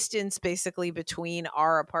the distance basically between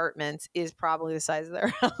our apartments is probably the size of their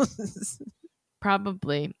house.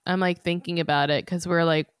 Probably. I'm like thinking about it because we're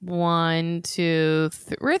like 1, 2,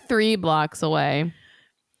 we're 3 blocks away.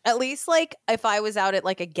 At least like if I was out at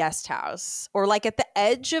like a guest house or like at the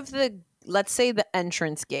edge of let's say the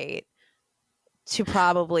entrance gate to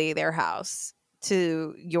probably their house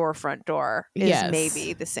to your front door is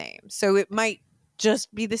maybe the same. So it might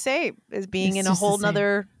just be the same as being in a whole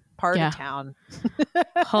nother part of town.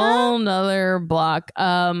 Whole nother block.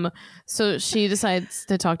 So she decides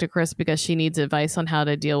to talk to Chris because she needs advice on how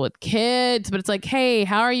to deal with kids. But it's like, hey,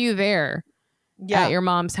 how are you there at your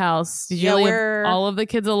mom's house? Did you leave all of the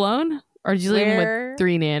kids alone? Or did you leave them with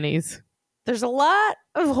 3 nannies? There's a lot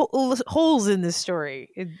of holes in this story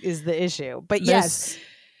is the issue. But yes.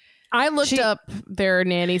 I looked up their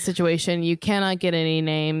nanny situation. You cannot get any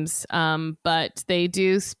names, but they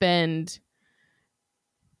do spend,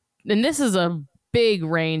 and this is a big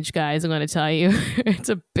range, guys, I'm going to tell you.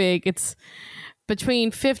 It's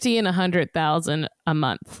between 50 and 100,000 a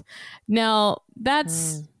month. Now,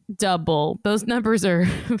 that's double. Those numbers are...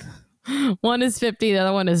 one is 50, the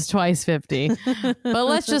other one is twice 50. But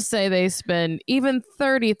let's just say they spend even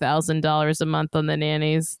 $30,000 a month on the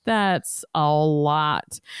nannies. That's a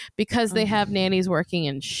lot because they have nannies working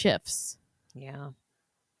in shifts. Yeah.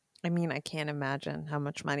 I mean, I can't imagine how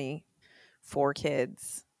much money 4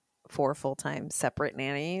 kids, 4 full-time separate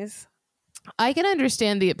nannies. I can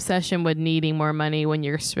understand the obsession with needing more money when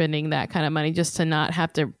you're spending that kind of money just to not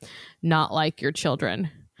have to not like your children.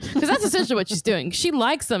 Because that's essentially what she's doing. She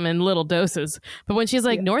likes them in little doses. But when she's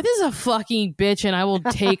like, North is a fucking bitch and I will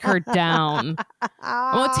take her down.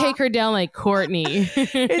 I will take her down like Courtney.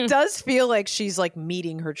 It does feel like she's like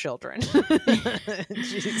meeting her children.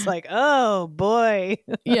 She's like, oh boy.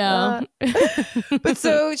 Yeah. But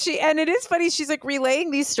so and it is funny, she's like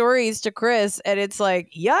relaying these stories to Chris and it's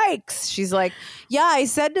like, yikes. She's like, yeah, I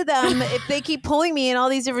said to them, if they keep pulling me in all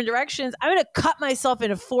these different directions, I'm going to cut myself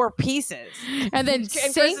into 4 pieces. And then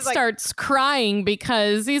Saint starts crying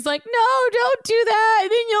because he's like, no, don't do that.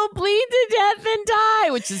 And then you'll bleed to death and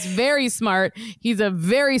die, which is very smart. He's a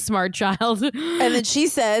very smart child. And then she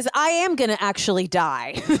says, I am going to actually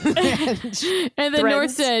die. And then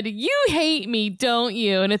North said, you hate me, don't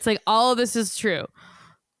you? And it's like, all of this is true.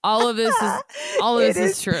 All of this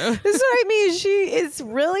is true. This is what I mean. She is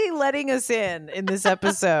really letting us in this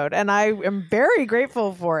episode, and I am very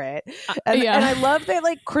grateful for it. And I love that.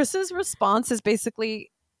 Like Chris's response is basically,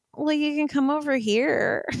 "Well, you can come over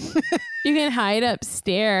here. You can hide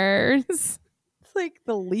upstairs." It's like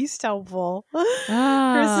the least helpful.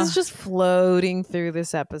 Chris is just floating through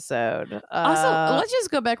this episode. Also, let's just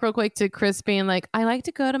go back real quick to Chris being like, "I like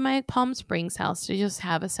to go to my Palm Springs house to just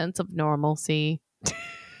have a sense of normalcy."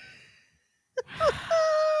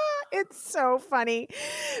 It's so funny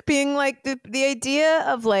being like the idea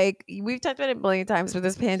of like, we've talked about it a million times with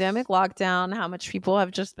this pandemic lockdown, how much people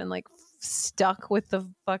have just been like stuck with the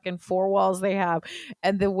fucking 4 walls they have,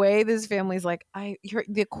 and the way this family's like,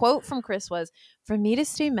 the quote from Chris was, for me to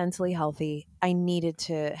stay mentally healthy, I needed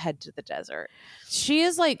to head to the desert. She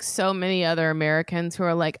is like so many other Americans who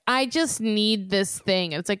are like, I just need this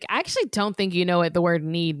thing. And it's like, I actually don't think you know what the word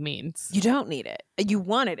need means. You don't need it. You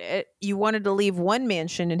wanted it. You wanted to leave one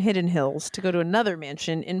mansion in Hidden Hills to go to another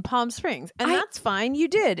mansion in Palm Springs. And that's fine. You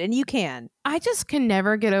did. And you can. I just can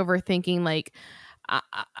never get over thinking like,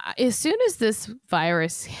 as soon as this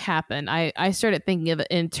virus happened, I started thinking of it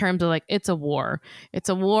in terms of like, it's a war. It's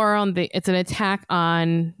a war it's an attack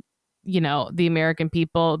on, the American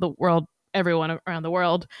people, the world, everyone around the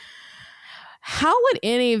world. How would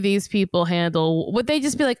any of these people handle? Would they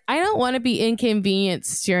just be like, I don't want to be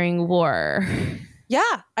inconvenienced during war?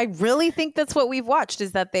 Yeah, I really think that's what we've watched,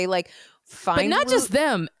 is that they like find. But not just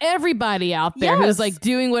them, everybody out there who's like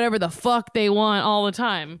doing whatever the fuck they want all the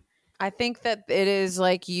time. I think that it is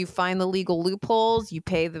like, you find the legal loopholes, you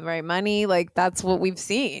pay the right money. Like that's what we've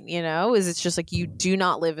seen, is it's just like, you do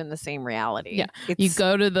not live in the same reality. Yeah. You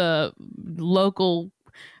go to the local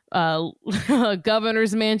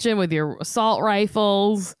governor's mansion with your assault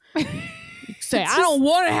rifles. Say, I don't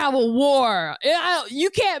want to have a war. You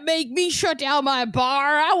can't make me shut down my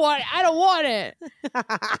bar. I don't want it.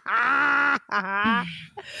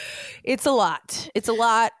 It's a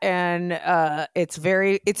lot. And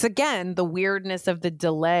it's again, the weirdness of the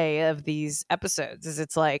delay of these episodes is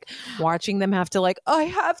it's like watching them have to like, I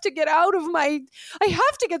have to get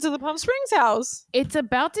to the Palm Springs house. It's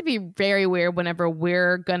about to be very weird whenever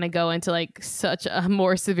we're going to go into like such a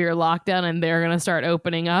more severe lockdown and they're going to start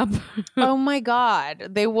opening up. Oh my God.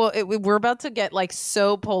 They will. We're about to get like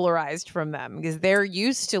so polarized from them because they're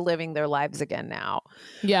used to living their lives again now.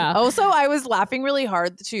 Yeah. Also, I was laughing really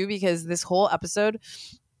hard too because this whole episode,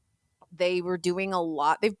 they were doing a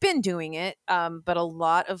lot. They've been doing it, but a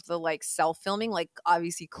lot of the like self-filming, like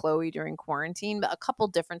obviously Chloe during quarantine, but a couple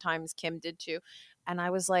different times Kim did too. And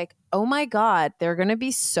I was like, oh my God, they're going to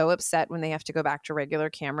be so upset when they have to go back to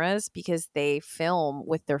regular cameras because they film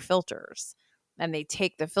with their filters. And they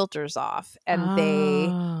take the filters off and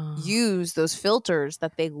they use those filters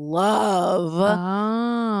that they love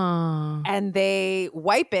and they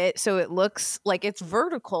wipe it so it looks like it's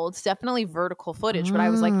vertical. It's definitely vertical footage. But I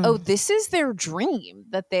was like, oh, this is their dream,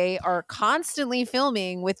 that they are constantly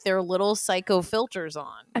filming with their little psycho filters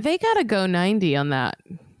on. They got to go 90 on that.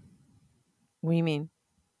 What do you mean?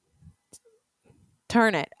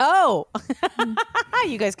 Turn it. Oh,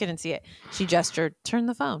 you guys couldn't see it. She gestured, turn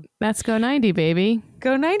the phone. That's go 90, baby.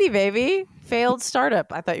 Go 90, baby. Failed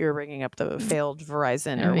startup. I thought you were bringing up the failed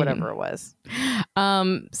Verizon or whatever it was.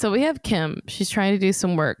 So we have Kim. She's trying to do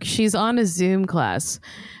some work. She's on a Zoom class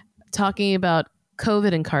talking about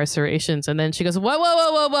COVID incarcerations. And then she goes,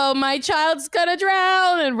 whoa, my child's gonna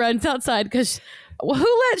drown, and runs outside because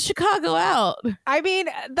who let Chicago out? I mean,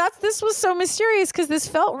 this was so mysterious because this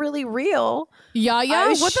felt really real.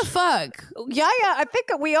 Yaya? What the fuck? Yaya, I think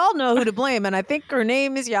we all know who to blame, and I think her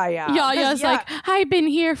name is Yaya. Yaya's like, I've been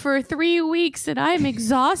here for 3 weeks and I'm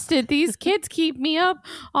exhausted. These kids keep me up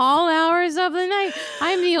all hours of the night.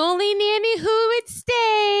 I'm the only nanny who would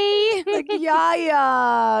stay. Like,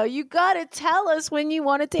 Yaya, you gotta tell us when you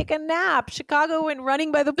want to take a nap. Chicago went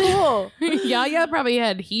running by the pool. Yaya probably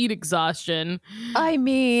had heat exhaustion. I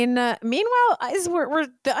mean, meanwhile,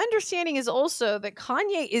 the understanding is also that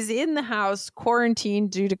Kanye is in the house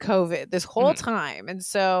quarantined due to COVID this whole time. And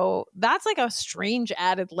so that's like a strange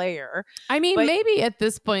added layer. I mean, But- maybe at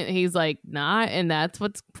this point he's like not, and that's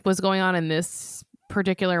what's going on in this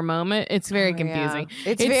particular moment. It's very confusing.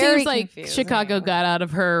 Yeah. It seems like Chicago got out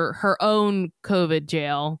of her own COVID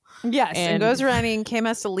jail. Yes, and goes running. Kim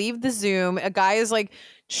has to leave the Zoom. A guy is like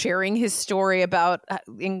sharing his story about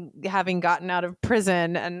having gotten out of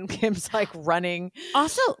prison, and Kim's like running.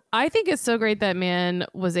 Also, I think it's so great that man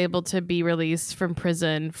was able to be released from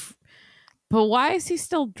prison. But why is he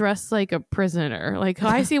still dressed like a prisoner? Like,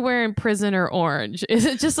 why is he wearing prisoner orange? Is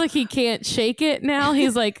it just like he can't shake it now?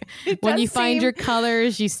 He's like, when you find your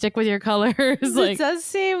colors, you stick with your colors. Like, it does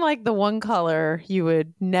seem like the one color you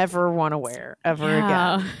would never want to wear ever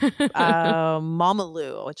again. Mama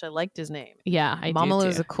Lou, which I liked his name. Yeah, Mama Lou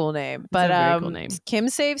is a cool name. But a very cool name. Kim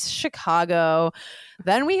saves Chicago.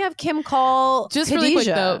 Then we have Kim call just Khadijah. Really quick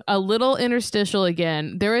though, a little interstitial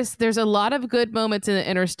again. There's a lot of good moments in the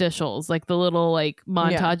interstitials, like the little like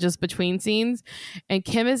montages between scenes. And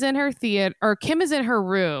Kim is in her Kim is in her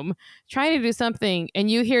room trying to do something, and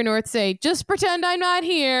you hear North say, "Just pretend I'm not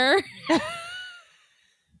here."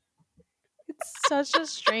 It's such a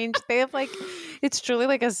strange. They have like, it's truly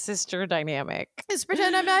like a sister dynamic. Just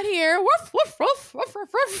pretend I'm not here. Woof woof woof woof woof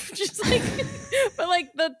woof. Just like, but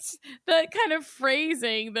like the kind of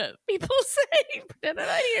phrasing that people say. Pretend I'm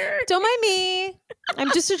not here. Don't mind me.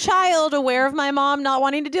 I'm just a child aware of my mom not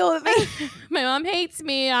wanting to deal with me. My mom hates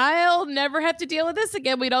me. I'll never have to deal with this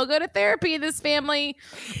again. We don't go to therapy in this family.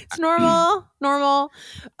 It's normal. All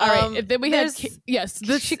right. Then we had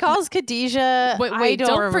she calls Khadijah. Wait,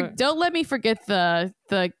 don't let me forget the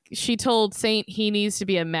she told Saint he needs to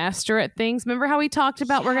be a master at things. Remember how we talked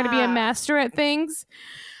about we're going to be a master at things?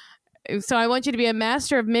 So I want you to be a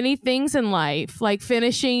master of many things in life, like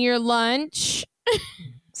finishing your lunch.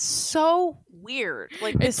 So weird.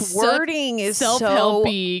 Like this wording is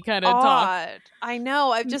self-helpy kind of talk. I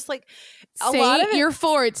know. I'm just like a lot of it, you're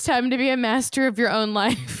 4. It's time to be a master of your own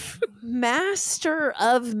life. Master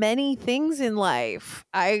of many things in life.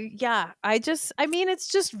 It's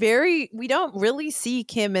just very, we don't really see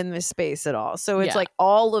Kim in this space at all. So it's like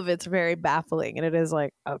all of it's very baffling. And it is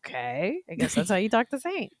like, okay, I guess that's how you talk to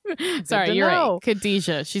Saint. Sorry, you're right.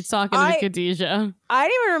 Khadijah. She's talking to Khadijah. I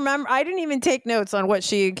didn't even remember. I didn't even take notes on what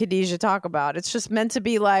she and Khadijah talk about. It's just meant to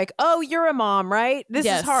be like, oh, you're a mom, right? This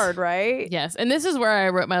is hard, right? Yes. And this is where I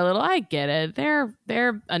wrote my little, I get it.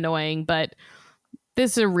 They're annoying, but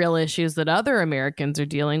these are real issues that other Americans are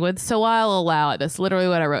dealing with, so I'll allow it. That's literally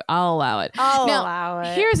what I wrote. I'll allow it. I'll allow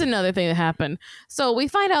it. Here's another thing that happened. So we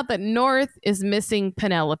find out that North is missing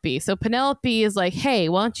Penelope. So Penelope is like, hey,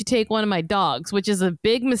 why don't you take one of my dogs? Which is a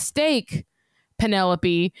big mistake,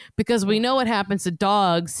 Penelope, because we know what happens to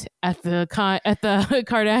dogs at the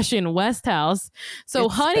Kardashian West house. So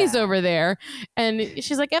It's Honey's bad. over there, and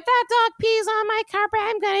she's like, if that dog pees on my carpet,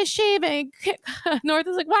 I'm gonna shave it. North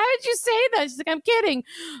is like, why would you say that? She's like, I'm kidding.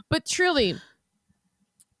 But truly,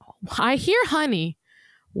 I hear Honey.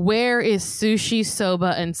 Where is Sushi,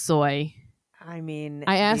 Soba, and Soy? I mean,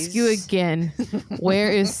 I ask you again,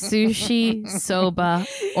 where is Sushi, Soba,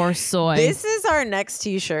 or Soy? This is our next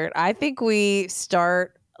t-shirt. I think we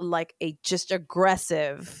start like a just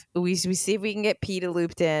aggressive. We see if we can get PETA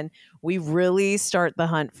looped in. We really start the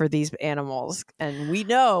hunt for these animals, and we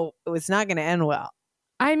know it's not going to end well.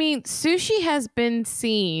 I mean, Sushi has been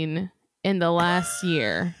seen in the last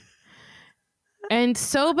year, and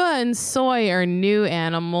Soba and Soy are new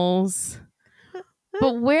animals.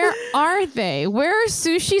 But where are they? Where are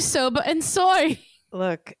Sushi, Soba, and Soy?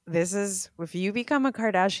 Look, this is, if you become a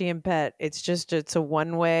Kardashian pet, it's a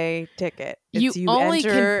one-way ticket. It's you only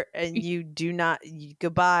enter and you do not,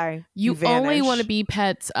 goodbye. You only want to be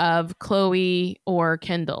pets of Khloe or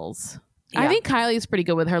Kendall's. Yeah. I think Kylie's pretty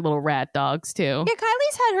good with her little rat dogs too. Yeah,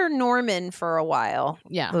 Kylie's had her Norman for a while.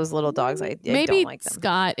 Yeah. Those little dogs, I maybe don't like them.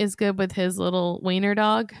 Scott is good with his little wiener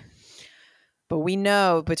dog. But we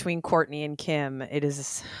know between Kourtney and Kim, it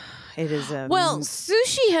is well,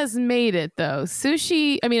 Sushi has made it though.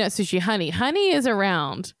 Honey is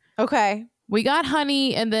around. Okay. We got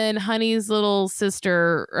Honey, and then Honey's little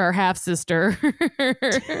sister or half sister.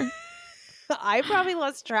 I probably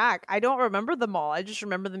lost track. I don't remember them all. I just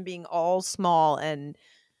remember them being all small, and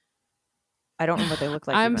I don't know what they look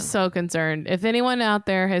like. I'm so concerned. If anyone out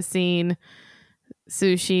there has seen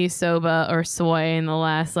sushi, soba, or soy in the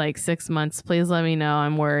last like 6 months, please let me know.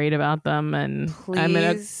 I'm worried about them, and I'm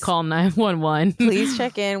gonna call 911. Please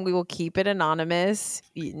check in. We will keep it anonymous.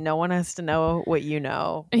 No one has to know what you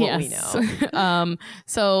know. What we know.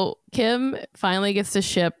 So Kim finally gets to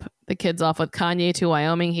ship the kids off with Kanye to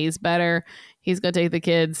Wyoming. He's better. He's gonna take the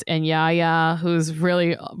kids, and Yaya, who's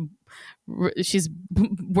really she's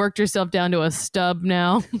worked herself down to a stub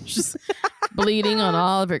now. She's bleeding on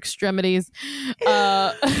all of her extremities.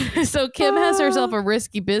 So Kim has herself a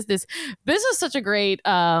risky business. This is such a great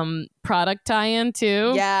product tie-in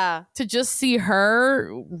too. Yeah. To just see her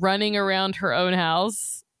running around her own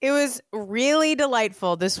house. It was really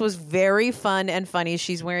delightful. This was very fun and funny.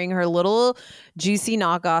 She's wearing her little Juicy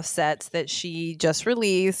knockoff sets that she just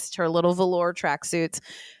released, her little velour tracksuits.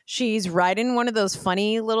 She's riding one of those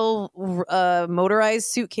funny little motorized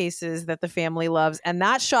suitcases that the family loves. And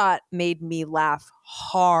that shot made me laugh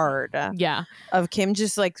hard. Yeah. Of Kim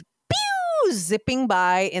just like pew, zipping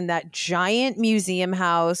by in that giant museum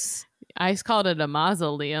house. I called it a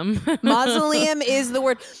mausoleum. Mausoleum is the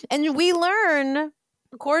word. And we learn,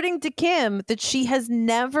 according to Kim, that she has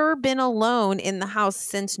never been alone in the house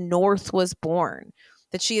since North was born.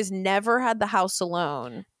 That she has never had the house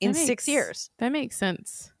alone in 6 years. That makes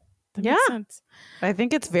sense. Makes sense. I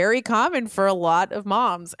think it's very common for a lot of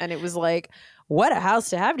moms. And it was like, what a house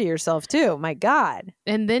to have to yourself, too. My God.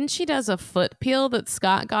 And then she does a foot peel that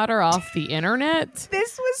Scott got her off the internet.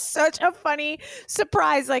 This was such a funny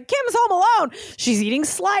surprise. Like, Kim's home alone. She's eating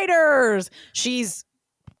sliders. She's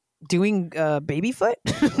doing Babyfoot.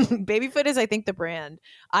 Babyfoot is, I think, the brand.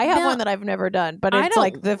 I have one that I've never done, but it's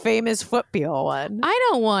like the famous foot peel one. I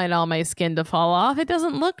don't want all my skin to fall off. It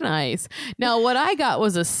doesn't look nice. Now, what I got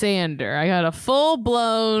was a sander. I got a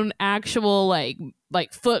full-blown actual like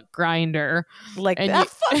foot grinder. Like that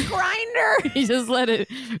foot grinder. You just let it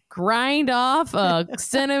grind off a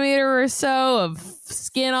centimeter or so of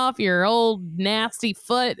skin off your old nasty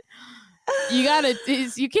foot. You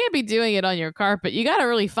can't be doing it on your carpet. You gotta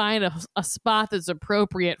really find a spot that's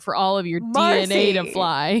appropriate for all of your DNA to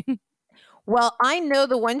fly. Well, I know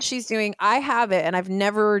the one she's doing. I have it and I've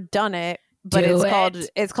never done it, but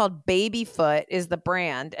it's called Babyfoot is the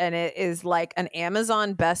brand, and it is like an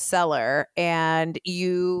Amazon bestseller. And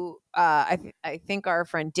I think our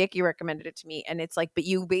friend Dickie recommended it to me, and it's like, but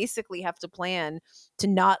you basically have to plan to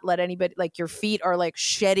not let anybody, like your feet are like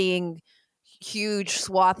shedding huge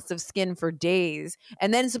swaths of skin for days,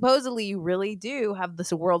 and then supposedly you really do have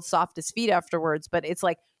the world's softest feet afterwards, but it's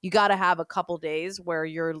like you got to have a couple days where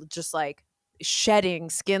you're just like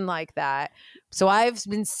shedding skin like that. So I've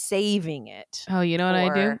been saving it. Oh, you know what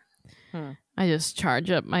I do? I just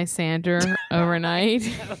charge up my sander overnight.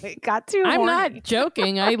 It got too I'm horny. not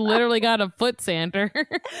joking. I literally got a foot sander.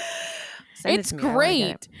 It's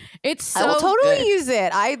great. It's so I will totally good. use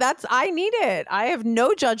it. I need it. I have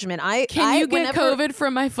no judgment. Can you get COVID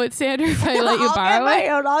from my foot sander if I let you borrow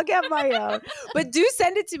it? I'll get my own. But do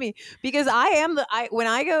send it to me, because when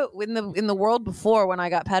I go in the world before, when I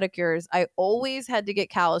got pedicures, I always had to get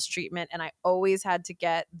callus treatment, and I always had to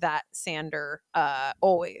get that sander.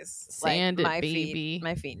 Always Sand it, my baby.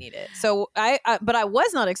 My feet need it. So but I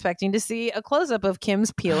was not expecting to see a close up of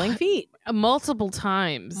Kim's peeling feet multiple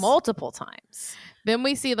times. Then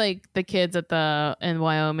we see like the kids in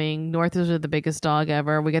Wyoming. North is the biggest dog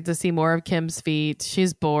ever. We get to see more of Kim's feet.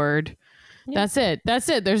 She's bored. Yeah. That's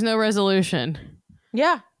it. There's no resolution.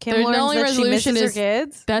 Yeah. Kim learns only that resolution she misses her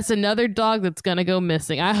kids. That's another dog that's gonna go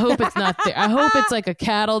missing. I hope it's not there. I hope it's like a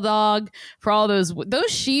cattle dog. For all those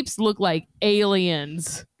sheeps look like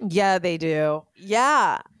aliens. Yeah, they do.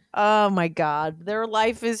 Yeah. Oh my God. Their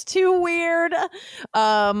life is too weird.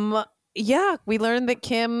 Yeah, we learned that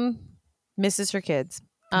Kim misses her kids.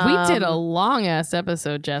 We did a long ass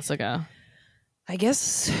episode, Jessica. I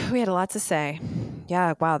guess we had a lot to say.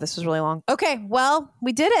 Yeah, wow, this was really long. Okay, well,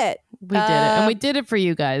 we did it. We did it. And we did it for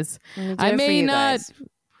you guys. I may not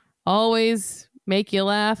always make you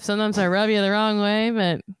laugh. Sometimes I rub you the wrong way,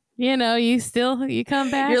 but you know, you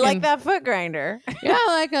come back. You're like that foot grinder. You're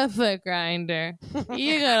like a foot grinder.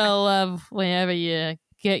 You're gonna love whenever you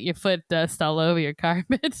get your foot dust all over your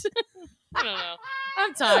carpet. I don't know.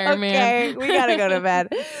 I'm tired, man. Okay, we gotta go to bed.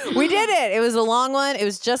 We did it. It was a long one. It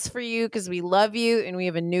was just for you because we love you, and we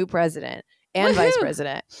have a new president and vice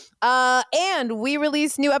president. And we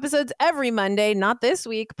release new episodes every Monday. Not this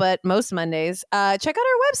week, but most Mondays. Check out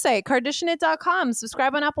our website, Kardashianit.com.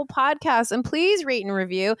 Subscribe on Apple Podcasts, and please rate and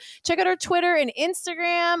review. Check out our Twitter and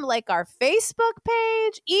Instagram, like our Facebook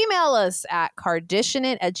page. Email us at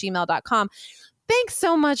kardashianit@gmail.com. Thanks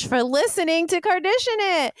so much for listening to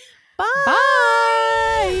Kardashianit. Bye. Bye.